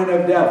doctrine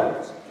of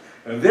devils.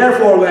 And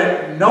therefore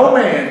let no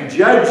man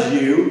judge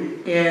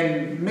you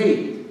in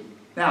meat.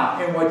 Now,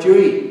 in what you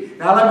eat.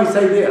 Now let me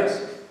say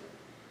this.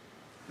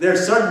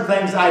 There's certain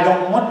things I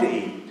don't want to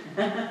eat.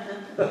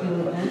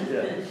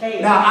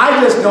 Now, I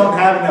just don't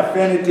have an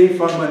affinity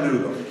for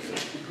menudo.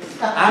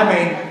 I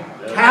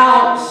mean,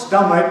 cow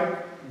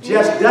stomach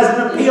just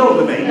doesn't appeal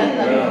to me.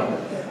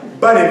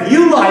 But if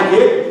you like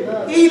it,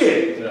 eat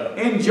it.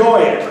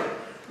 Enjoy it.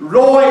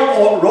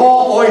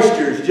 Raw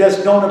oysters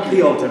just don't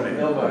appeal to me.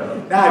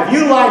 Now, if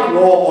you like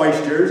raw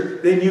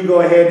oysters, then you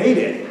go ahead and eat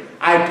it.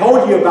 I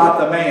told you about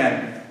the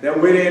man that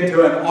went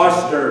into an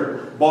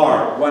oyster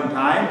bar one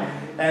time,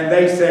 and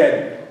they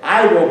said,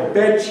 I will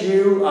bet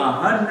you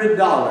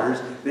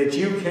 $100 that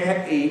you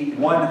can't eat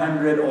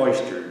 100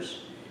 oysters.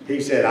 He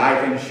said, I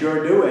can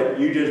sure do it.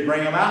 You just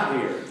bring them out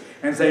here.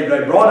 And so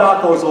they brought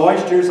out those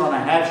oysters on a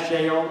half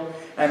shell,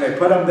 and they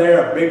put them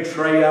there, a big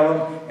tray of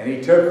them, and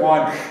he took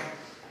one.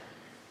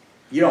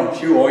 You don't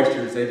chew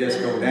oysters, they just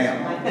go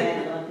down.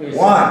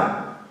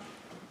 1,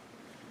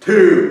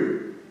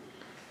 2,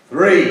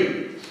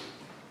 3,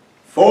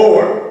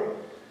 4,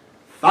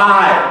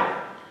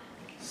 5,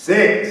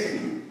 6,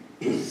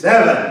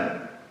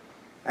 7,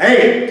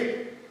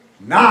 8,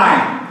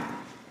 9,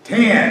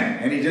 10,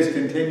 and he just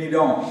continued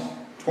on.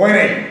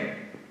 20,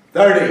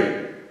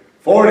 30,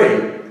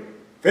 40,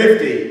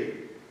 50,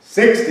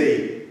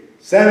 60,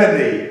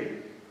 70,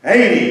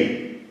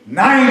 80,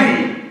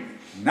 90,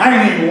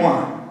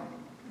 91,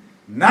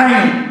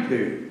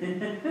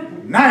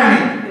 92,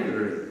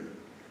 93,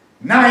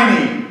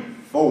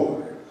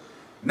 94,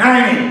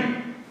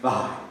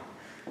 95,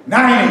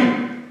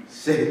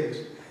 96,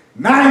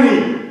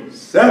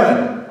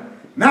 97,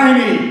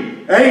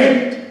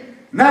 98,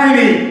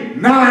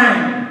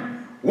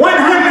 99,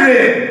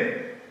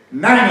 100,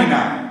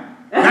 99,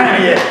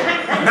 98,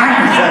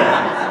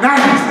 97,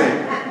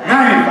 96,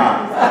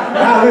 95.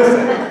 Now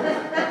listen,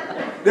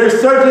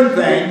 there's certain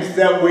things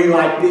that we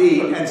like to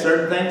eat and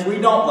certain things we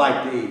don't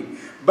like to eat.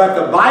 But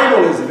the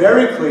Bible is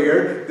very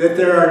clear that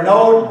there are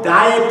no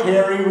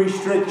dietary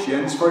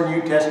restrictions for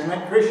New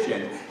Testament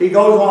Christians. He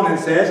goes on and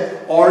says,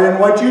 or in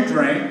what you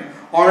drink,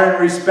 or in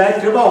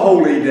respect of a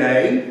holy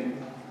day,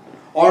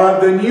 or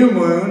of the new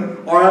moon,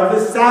 or of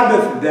the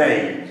Sabbath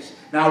days.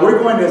 Now we're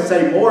going to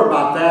say more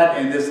about that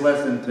in this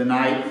lesson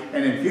tonight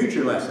and in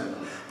future lessons.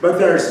 But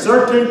there are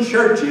certain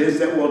churches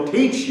that will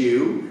teach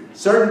you,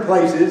 certain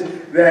places,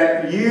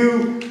 that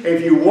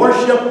if you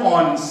worship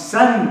on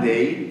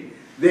Sunday,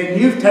 then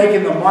you've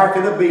taken the mark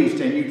of the beast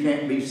and you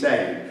can't be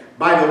saved.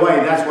 By the way,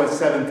 that's what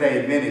Seventh-day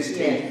Adventists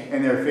teach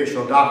in their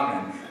official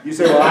doctrine. You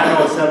say, well, I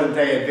know a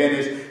Seventh-day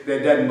Adventist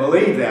that doesn't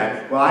believe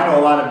that. Well, I know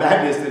a lot of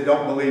Baptists that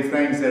don't believe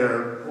things that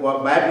are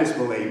what Baptists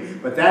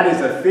believe. But that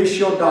is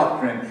official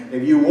doctrine.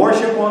 If you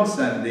worship on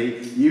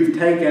Sunday, you've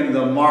taken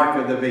the mark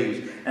of the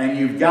beast. And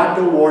you've got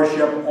to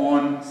worship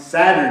on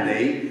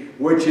Saturday,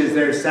 which is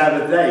their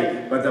Sabbath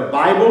day. But the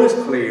Bible is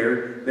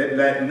clear that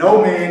let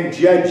no man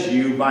judge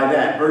you by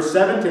that. Verse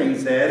 17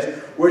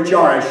 says, which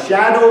are a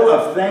shadow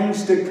of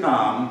things to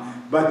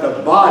come, but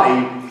the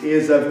body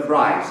is of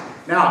Christ.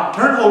 Now,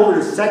 turn over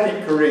to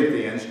 2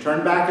 Corinthians.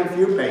 Turn back a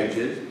few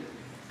pages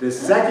to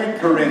 2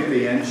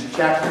 Corinthians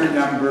chapter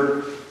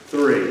number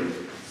 3.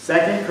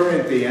 2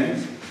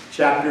 Corinthians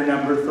chapter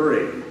number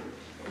 3.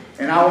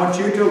 And I want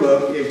you to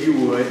look, if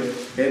you would,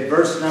 at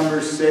verse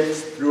number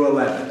 6 through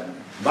 11.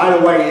 By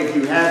the way, if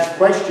you have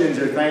questions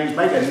or things,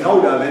 make a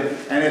note of it,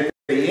 and at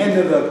the end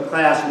of the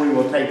class we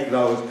will take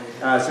those.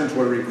 Since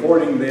we're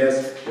recording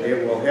this,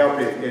 it will help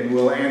it, and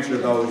we'll answer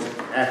those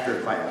after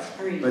class.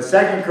 But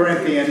 2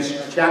 Corinthians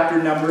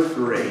chapter number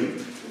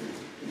 3,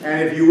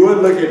 and if you would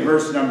look at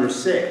verse number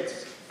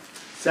 6.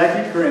 2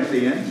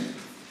 Corinthians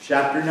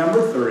chapter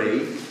number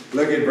 3,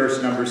 look at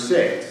verse number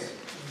 6.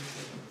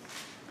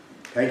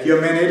 Take you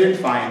a minute and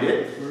find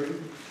it.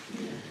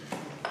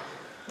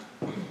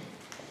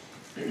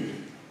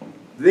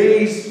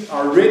 These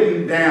are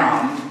written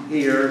down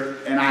here,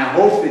 and I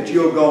hope that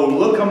you'll go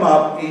look them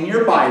up in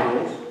your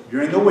Bibles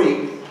during the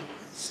week,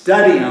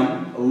 study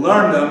them,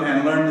 learn them,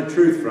 and learn the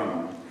truth from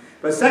them.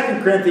 But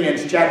 2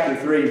 Corinthians chapter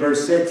 3,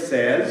 verse 6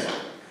 says,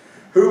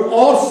 who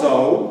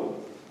also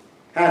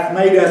hath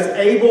made us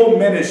able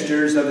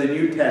ministers of the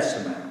New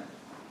Testament,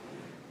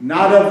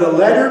 not of the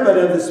letter, but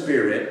of the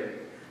Spirit.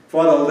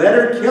 For the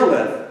letter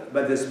killeth,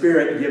 but the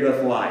Spirit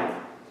giveth life.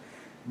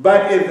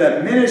 But if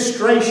the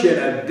ministration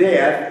of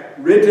death,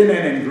 written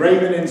and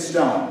engraven in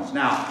stones.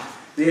 Now,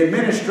 the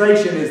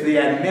administration is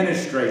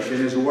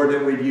a word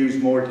that we'd use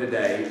more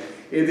today.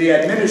 If the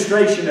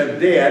administration of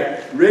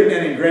death, written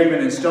and engraven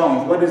in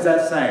stones, what is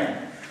that saying?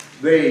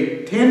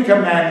 The 10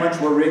 Commandments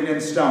were written in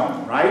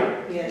stone,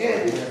 right?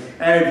 Yes.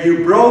 And if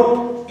you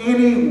broke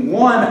any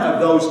one of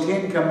those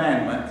 10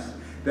 Commandments,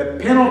 the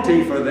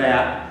penalty for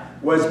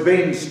that was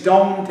being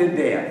stoned to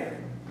death.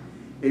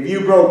 If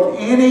you broke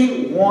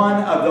any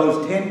one of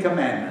those 10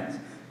 commandments,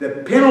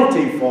 the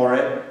penalty for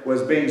it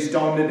was being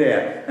stoned to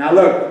death. Now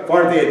look,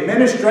 for the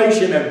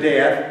administration of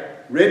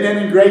death, written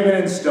and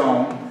engraven in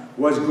stone,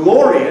 was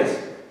glorious.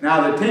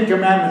 Now the 10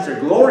 commandments are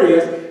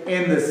glorious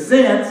in the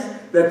sense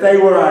that they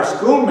were our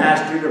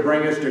schoolmaster to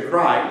bring us to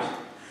Christ,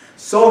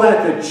 so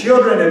that the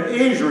children of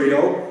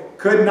Israel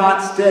could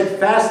not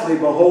steadfastly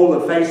behold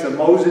the face of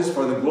Moses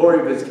for the glory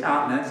of his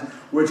countenance,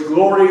 which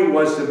glory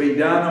was to be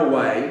done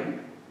away.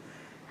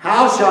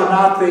 How shall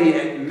not the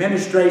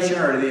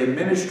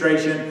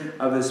administration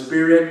of the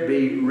Spirit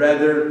be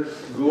rather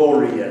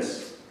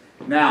glorious?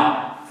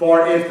 Now,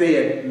 for if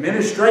the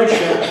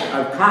administration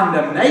of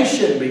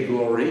condemnation be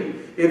glory,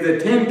 if the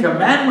 10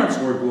 commandments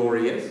were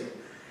glorious,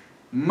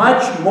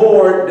 much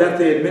more doth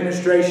the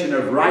administration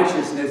of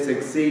righteousness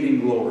exceed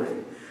in glory.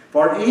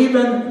 For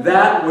even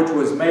that which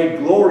was made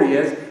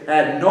glorious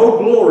had no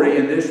glory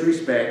in this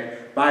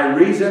respect, by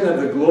reason of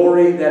the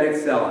glory that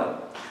excelleth.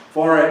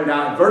 For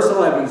now, verse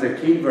 11 is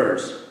a key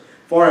verse.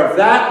 For if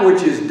that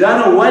which is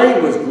done away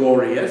was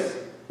glorious,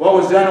 what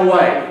was done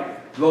away?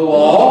 The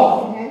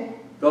law.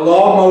 The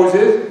law of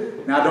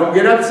Moses. Now don't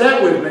get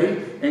upset with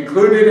me.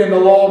 Included in the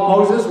law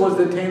of Moses was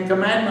the 10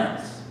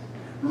 commandments,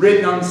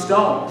 written on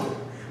stone.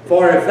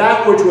 For if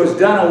that which was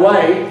done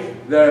away,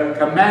 the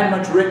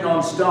commandments written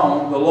on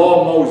stone, the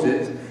law of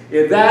Moses,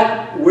 if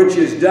that which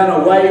is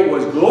done away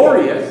was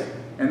glorious,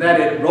 and that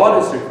it brought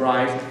us to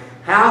Christ,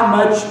 how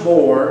much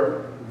more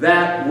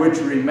that which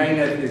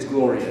remaineth is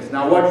glorious.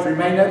 Now what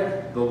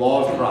remaineth? The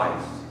law of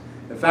Christ.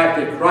 The fact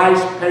that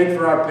Christ paid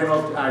for our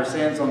penalty, our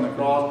sins on the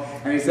cross.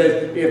 And he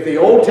says, if the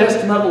Old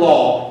Testament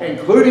law,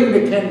 including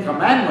the 10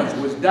 commandments,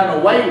 was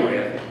done away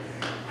with,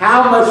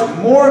 how much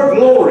more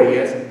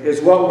glorious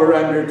is what we're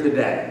under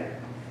today.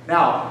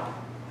 Now,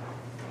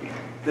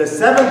 the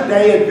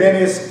Seventh-day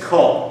Adventist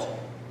cult,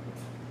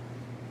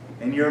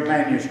 in your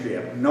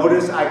manuscript,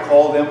 notice I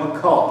call them a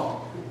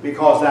cult,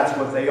 because that's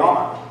what they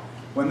are.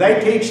 When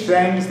they teach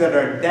things that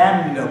are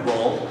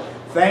damnable,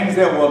 things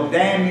that will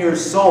damn your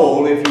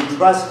soul if you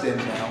trust in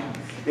them,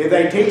 if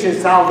they teach us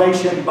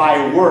salvation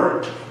by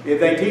work, if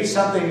they teach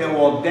something that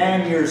will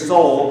damn your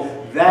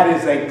soul, that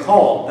is a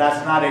cult.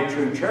 That's not a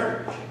true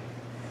church.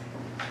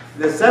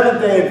 The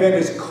Seventh-day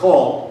Adventist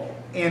cult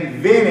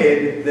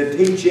invented the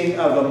teaching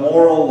of the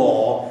moral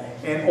law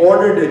in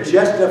order to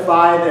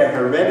justify their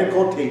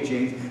heretical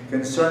teachings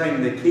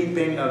concerning the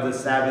keeping of the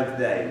Sabbath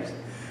days.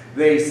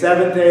 The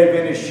Seventh-day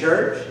Adventist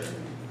Church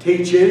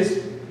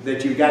teaches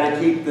that you've got to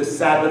keep the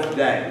Sabbath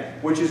day,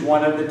 which is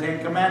one of the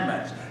 10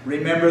 commandments.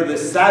 Remember the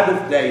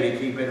Sabbath day to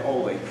keep it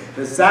holy.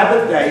 The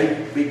Sabbath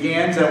day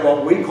begins at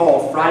what we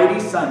call Friday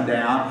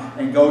sundown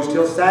and goes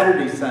till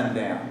Saturday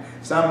sundown.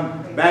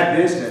 Some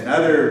Baptists and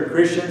other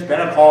Christians,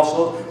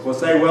 Pentecostals, will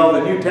say, well,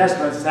 the New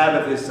Testament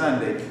Sabbath is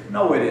Sunday.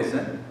 No, it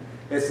isn't.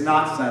 It's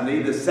not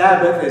Sunday. The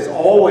Sabbath has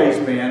always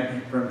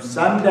been from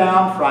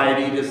sundown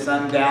Friday to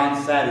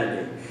sundown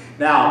Saturday.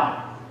 Now,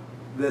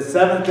 the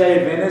Seventh-day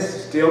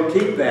Adventists still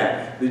keep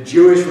that. The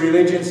Jewish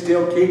religion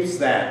still keeps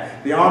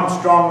that. The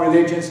Armstrong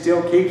religion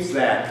still keeps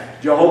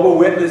that. Jehovah's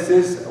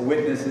Witnesses,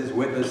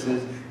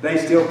 they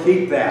still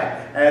keep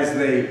that as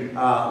the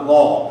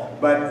law.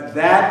 But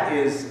that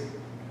is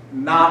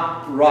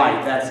not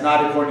right. That's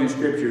not according to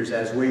Scriptures,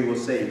 as we will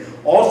see.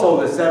 Also,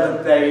 the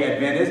Seventh-day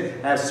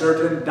Adventists have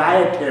certain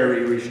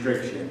dietary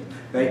restrictions.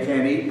 They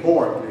can't eat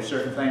pork. There's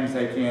certain things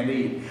they can't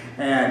eat.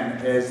 And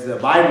as the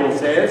Bible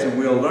says, and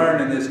we'll learn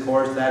in this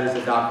course, that is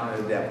the doctrine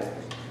of the devil.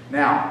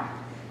 Now,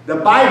 the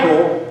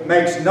Bible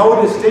makes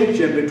no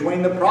distinction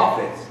between the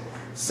prophets.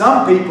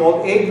 Some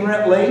people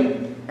ignorantly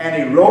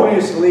and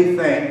erroneously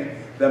think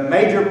the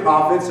major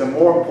prophets are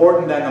more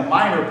important than the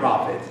minor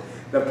prophets.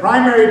 The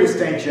primary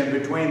distinction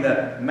between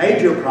the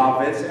major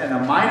prophets and the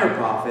minor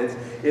prophets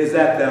is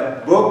that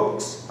the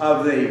books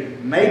of the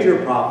major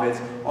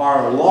prophets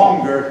are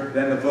longer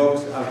than the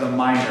books of the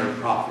minor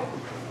prophets.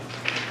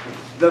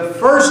 The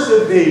first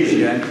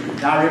division,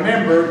 now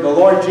remember, the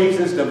Lord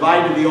Jesus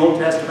divided the Old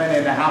Testament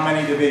into how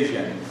many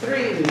divisions?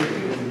 3.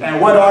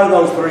 And what are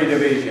those 3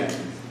 divisions?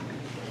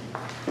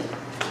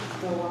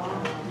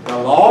 The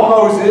law of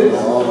Moses,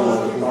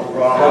 the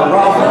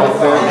prophets,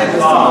 and the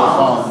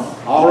Psalms.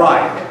 All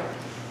right.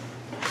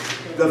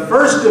 The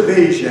first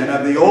division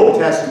of the Old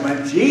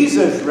Testament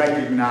Jesus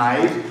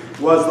recognized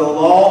was the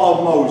law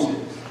of Moses.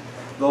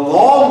 The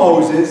law of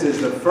Moses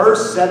is the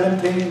first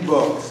 17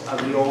 books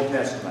of the Old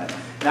Testament.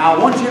 Now I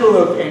want you to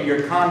look in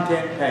your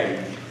content page.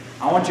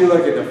 I want you to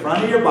look at the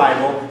front of your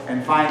Bible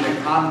and find the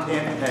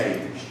content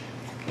page.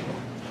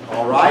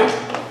 All right?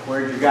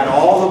 Where you've got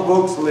all the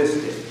books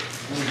listed.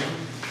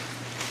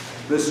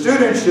 The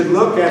student should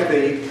look at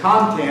the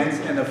contents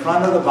in the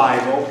front of the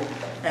Bible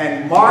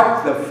and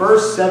mark the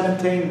first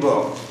 17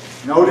 books.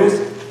 Notice,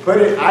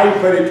 I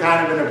put it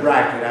kind of in a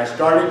bracket. I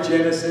start at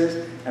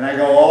Genesis and I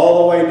go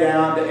all the way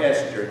down to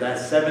Esther.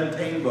 That's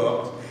 17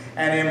 books.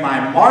 And in my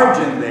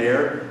margin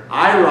there,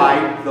 I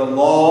write the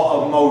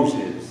law of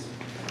Moses.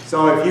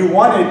 So if you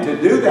wanted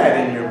to do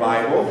that in your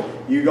Bible,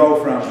 you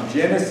go from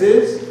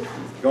Genesis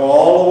Go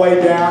all the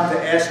way down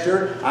to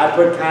Esther. I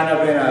put kind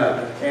of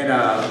in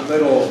a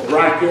little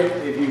bracket,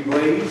 if you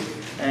please.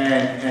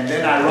 And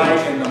then I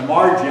write in the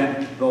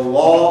margin, the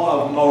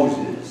Law of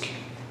Moses.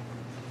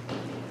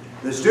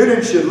 The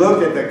student should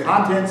look at the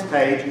contents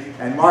page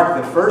and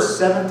mark the first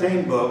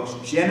 17 books,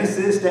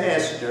 Genesis to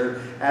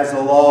Esther, as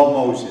the Law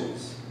of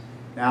Moses.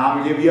 Now, I'm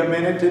going to give you a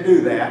minute to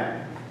do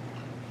that.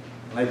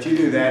 Let you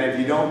do that. If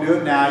you don't do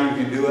it now,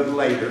 you can do it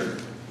later.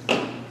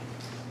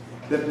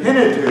 The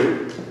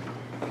Pentateuch,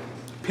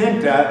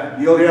 Penta,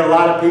 you'll hear a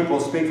lot of people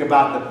speak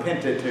about the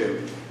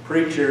Pentateuch,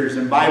 preachers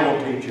and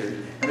Bible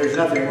teachers, and there's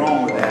nothing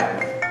wrong with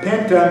that.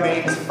 Penta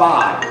means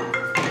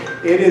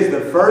 5. It is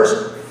the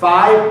first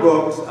 5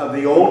 books of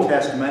the Old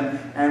Testament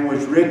and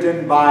was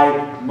written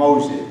by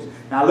Moses.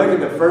 Now look at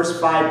the first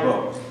 5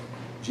 books.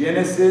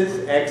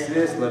 Genesis,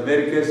 Exodus,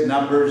 Leviticus,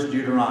 Numbers,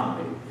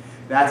 Deuteronomy.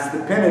 That's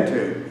the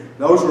Pentateuch.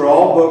 Those were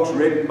all books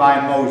written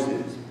by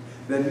Moses.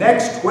 The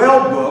next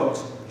 12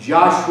 books,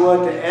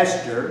 Joshua to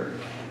Esther,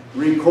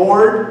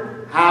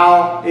 record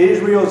how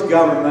Israel's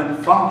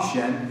government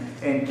functioned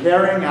in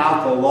carrying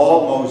out the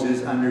law of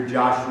Moses under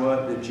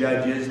Joshua, the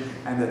judges,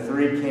 and the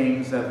 3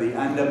 kings of the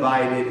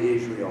undivided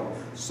Israel,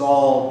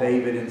 Saul,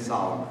 David, and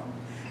Solomon.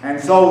 And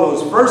so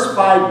those first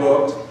 5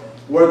 books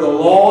were the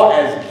law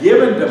as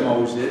given to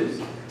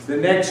Moses. The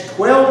next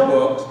 12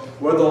 books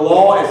were the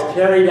law as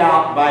carried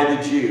out by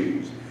the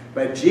Jews.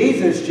 But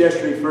Jesus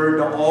just referred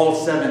to all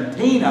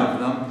 17 of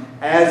them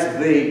as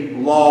the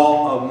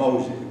law of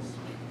Moses.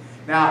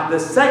 Now, the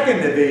second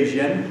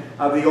division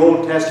of the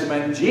Old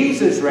Testament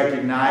Jesus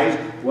recognized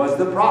was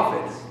the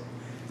prophets.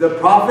 The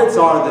prophets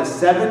are the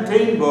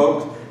 17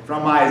 books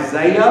from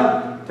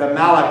Isaiah to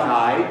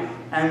Malachi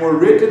and were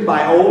written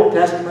by Old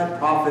Testament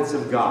prophets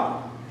of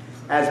God.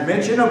 As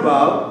mentioned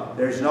above,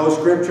 there's no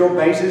scriptural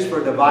basis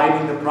for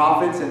dividing the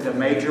prophets into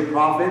major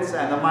prophets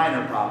and the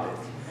minor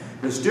prophets.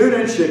 The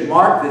student should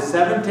mark the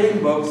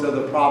 17 books of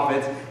the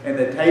prophets in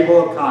the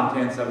table of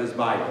contents of his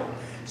Bible.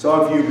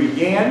 So if you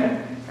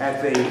begin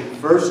at the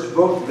first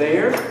book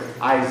there,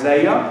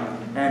 Isaiah,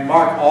 and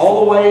mark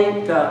all the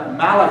way to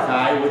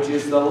Malachi, which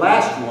is the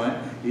last one,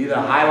 either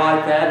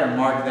highlight that or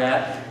mark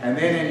that, and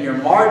then in your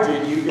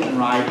margin you can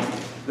write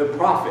the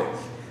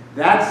prophets.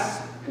 That's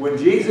when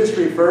Jesus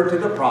referred to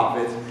the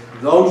prophets,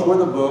 those were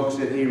the books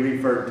that he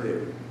referred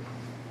to.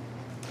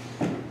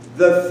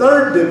 The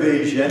third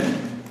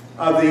division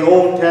of the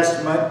Old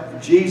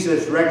Testament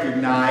Jesus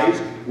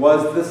recognized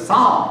was the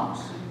Psalms.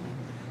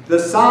 The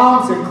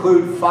Psalms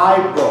include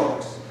 5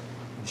 books: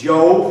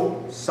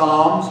 Job,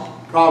 Psalms,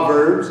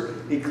 Proverbs,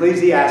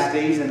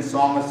 Ecclesiastes, and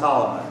Song of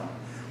Solomon.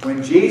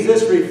 When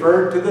Jesus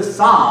referred to the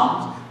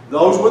Psalms,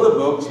 those were the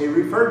books he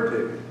referred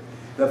to.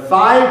 The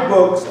 5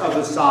 books of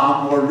the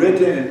Psalm were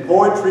written in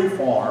poetry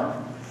form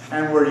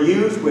and were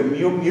used with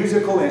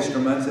musical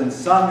instruments and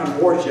sung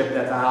and worshipped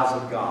at the house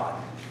of God.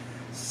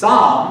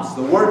 Psalms,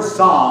 the word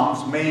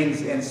Psalms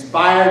means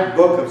inspired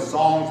book of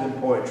songs and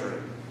poetry.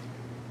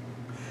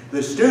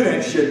 The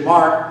student should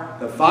mark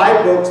the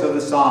 5 books of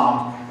the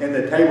Psalms in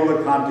the table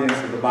of contents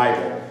of the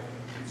Bible.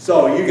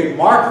 So you can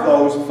mark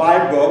those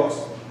 5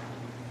 books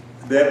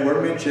that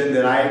were mentioned,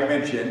 that I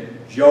mentioned: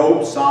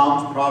 Job,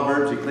 Psalms,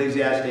 Proverbs,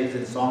 Ecclesiastes,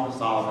 and Song of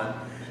Solomon.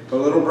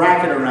 Put a little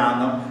bracket around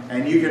them,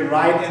 and you can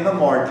write in the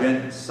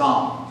margin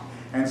Psalms.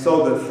 And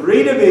so the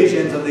 3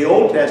 divisions of the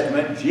Old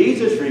Testament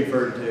Jesus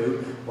referred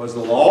to was the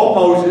law of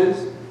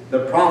Moses,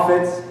 the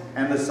prophets,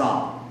 and the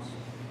Psalms.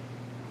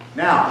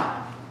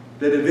 Now,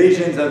 the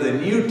divisions of the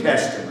New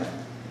Testament.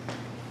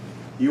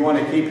 You want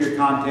to keep your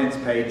contents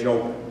page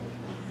open.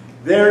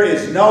 There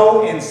is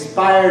no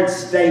inspired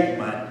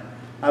statement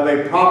of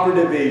a proper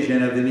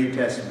division of the New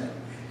Testament.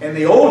 In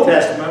the Old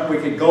Testament, we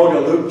could go to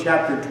Luke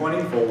chapter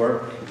 24,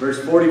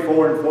 verse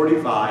 44 and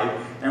 45,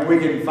 and we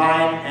can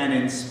find an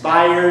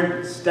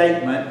inspired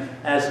statement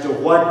as to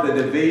what the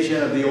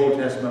division of the Old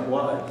Testament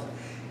was.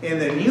 In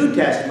the New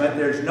Testament,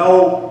 there's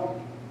no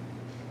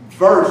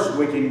verse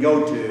we can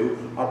go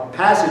to, or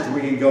passage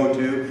we can go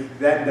to,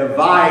 that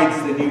divides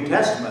the New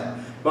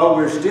Testament. But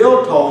we're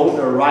still told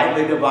to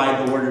rightly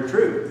divide the word of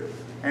truth.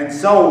 And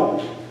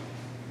so,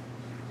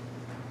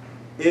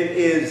 it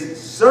is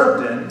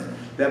certain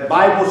that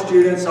Bible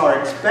students are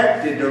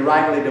expected to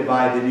rightly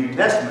divide the New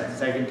Testament,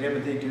 2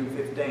 Timothy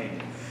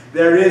 2:15.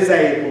 There is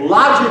a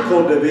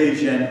logical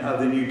division of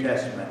the New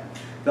Testament.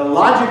 The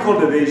logical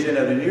division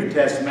of the New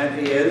Testament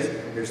is,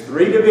 there's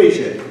 3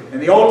 divisions.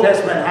 In the Old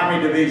Testament, how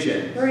many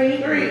divisions?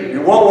 3.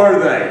 And what were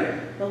they?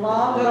 The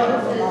law of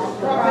Moses,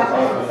 the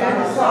prophets,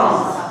 and the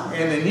Psalms.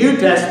 In the New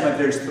Testament,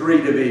 there's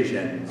 3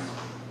 divisions.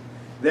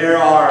 There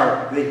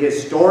are the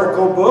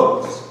historical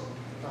books,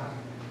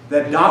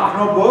 the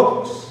doctrinal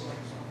books,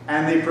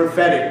 and the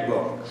prophetic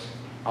books.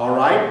 All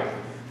right?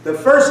 The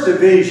first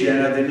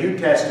division of the New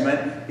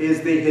Testament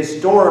is the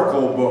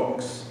historical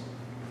books.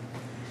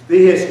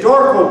 The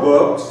historical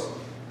books,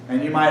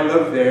 and you might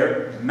look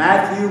there,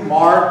 Matthew,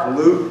 Mark,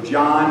 Luke,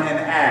 John, and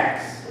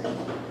Acts.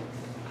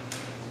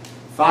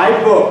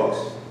 5 books.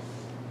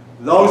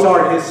 Those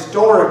are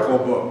historical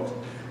books.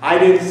 I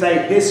didn't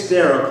say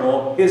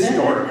hysterical,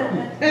 historical.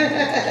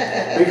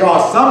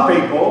 Because some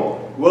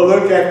people will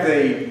look at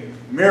the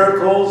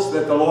miracles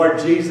that the Lord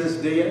Jesus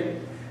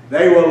did.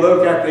 They will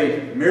look at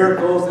the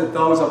miracles that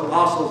those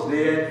apostles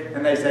did,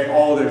 and they say,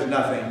 oh, there's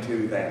nothing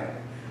to that.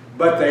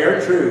 But they are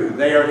true.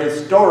 They are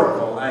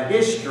historical, a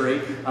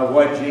history of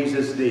what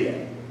Jesus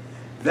did.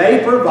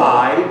 They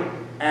provide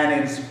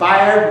an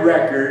inspired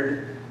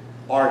record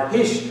or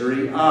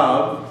history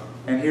of,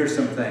 and here's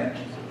some things,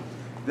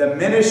 the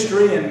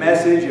ministry and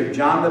message of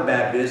John the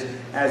Baptist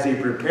as he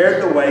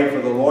prepared the way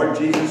for the Lord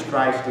Jesus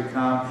Christ to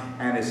come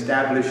and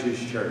establish his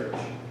church.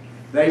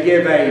 They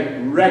give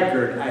a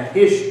record, a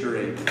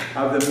history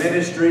of the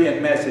ministry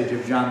and message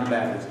of John the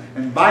Baptist.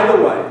 And by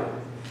the way,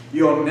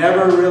 you'll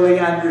never really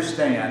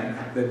understand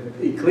the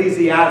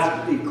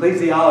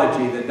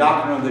ecclesiology, the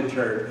doctrine of the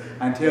church,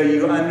 until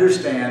you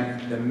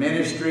understand the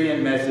ministry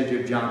and message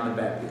of John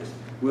the Baptist.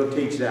 We'll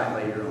teach that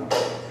later on.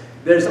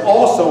 There's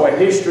also a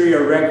history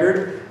or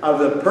record of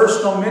the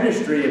personal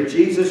ministry of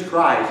Jesus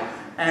Christ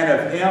and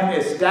of him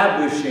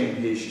establishing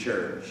his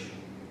church.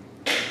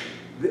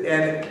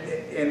 And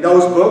in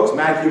those books,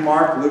 Matthew,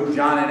 Mark, Luke,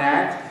 John, and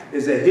Acts,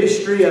 is a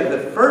history of the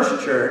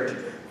first church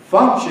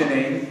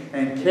functioning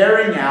and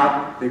carrying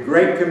out the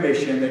Great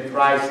Commission that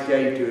Christ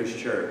gave to his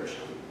church.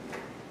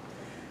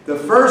 The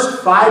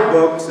first 5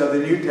 books of the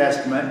New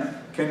Testament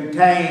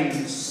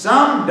contain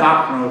some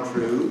doctrinal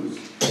truths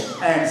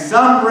and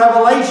some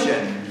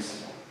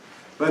revelations,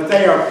 but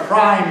they are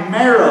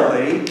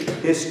primarily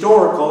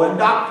historical in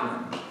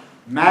doctrine.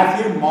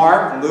 Matthew,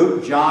 Mark,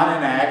 Luke, John,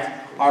 and Acts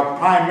are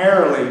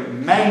primarily,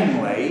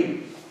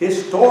 mainly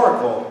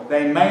historical.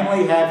 They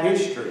mainly have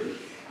history.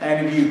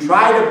 And if you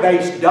try to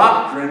base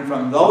doctrine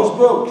from those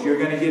books, you're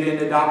going to get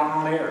into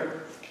doctrinal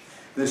error.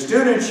 The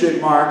student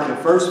should mark the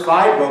first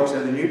 5 books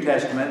of the New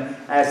Testament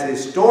as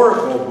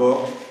historical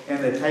books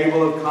in the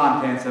table of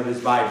contents of his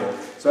Bible.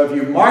 So if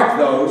you mark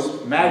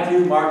those,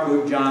 Matthew, Mark,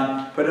 Luke,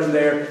 John, put them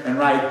there and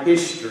write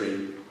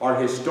history or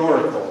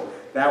historical.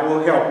 That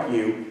will help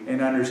you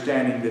in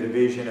understanding the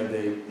division of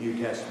the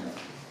New Testament.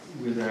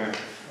 With Acts.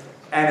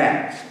 And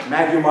Acts.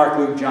 Matthew, Mark,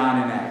 Luke,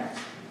 John, and Acts.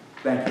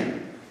 Thank you.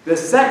 The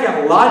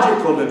second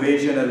logical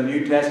division of the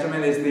New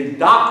Testament is the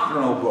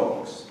doctrinal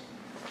books.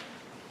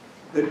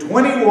 The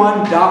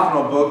 21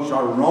 doctrinal books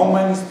are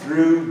Romans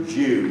through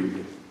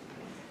Jude.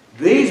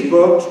 These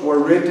books were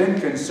written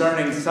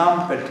concerning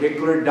some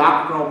particular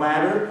doctrinal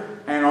matter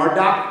and our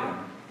doctrine.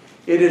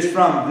 It is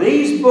from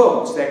these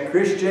books that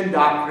Christian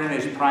doctrine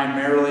is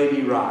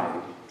primarily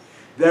derived.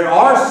 There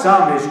are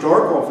some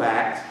historical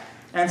facts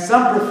and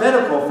some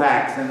prophetical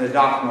facts in the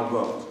doctrinal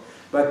books,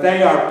 but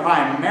they are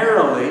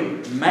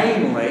primarily,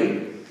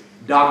 mainly,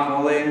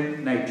 doctrinal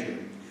in nature.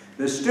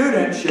 The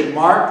student should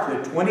mark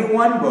the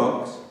 21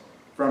 books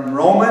from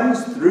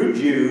Romans through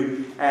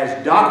Jude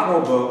as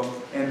doctrinal books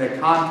in the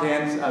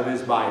contents of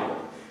his Bible.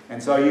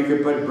 And so you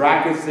can put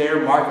brackets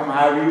there, mark them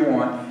however you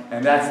want,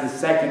 and that's the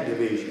second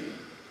division.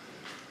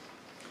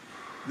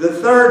 The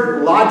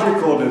third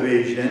logical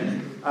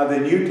division of the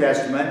New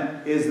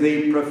Testament is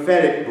the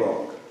prophetic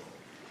book.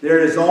 There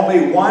is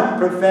only one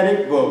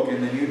prophetic book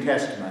in the New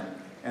Testament,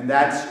 and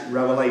that's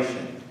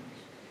Revelation.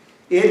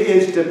 It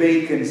is to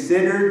be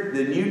considered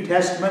the New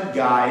Testament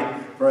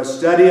guide for a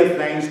study of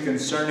things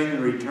concerning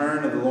the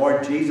return of the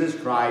Lord Jesus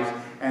Christ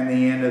and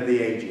the end of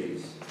the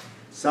ages.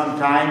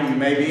 Sometime you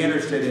may be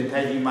interested in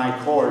taking my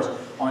course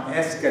on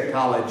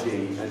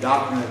eschatology, a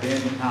doctrine of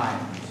end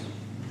times.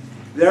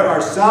 There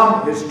are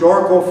some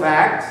historical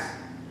facts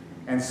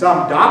and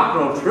some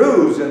doctrinal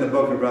truths in the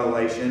book of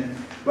Revelation,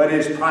 but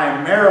it's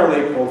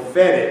primarily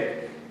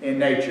prophetic in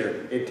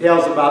nature. It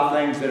tells about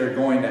things that are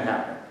going to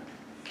happen.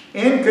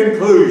 In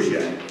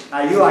conclusion,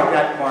 now you like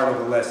that part of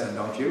the lesson,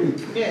 don't you?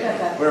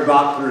 Yeah. We're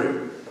about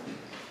through.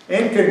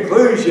 In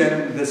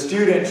conclusion, the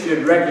student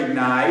should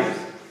recognize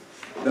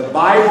the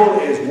Bible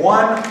is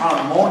one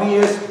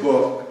harmonious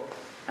book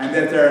and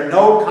that there are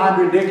no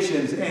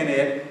contradictions in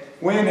it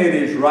when it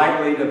is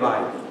rightly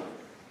divided.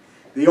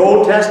 The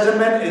Old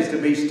Testament is to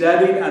be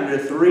studied under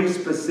 3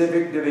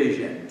 specific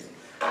divisions: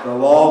 the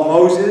Law of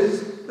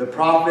Moses, the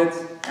Prophets,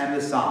 and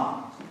the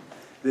Psalms.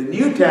 The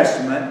New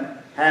Testament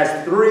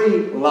has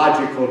 3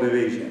 logical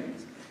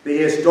divisions: the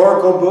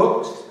historical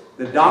books,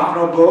 the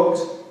doctrinal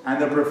books,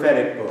 and the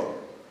prophetic book.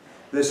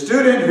 The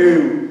student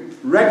who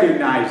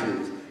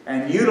recognizes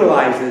and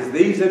utilizes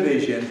these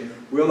divisions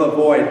will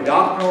avoid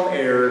doctrinal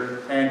error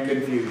and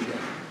confusion.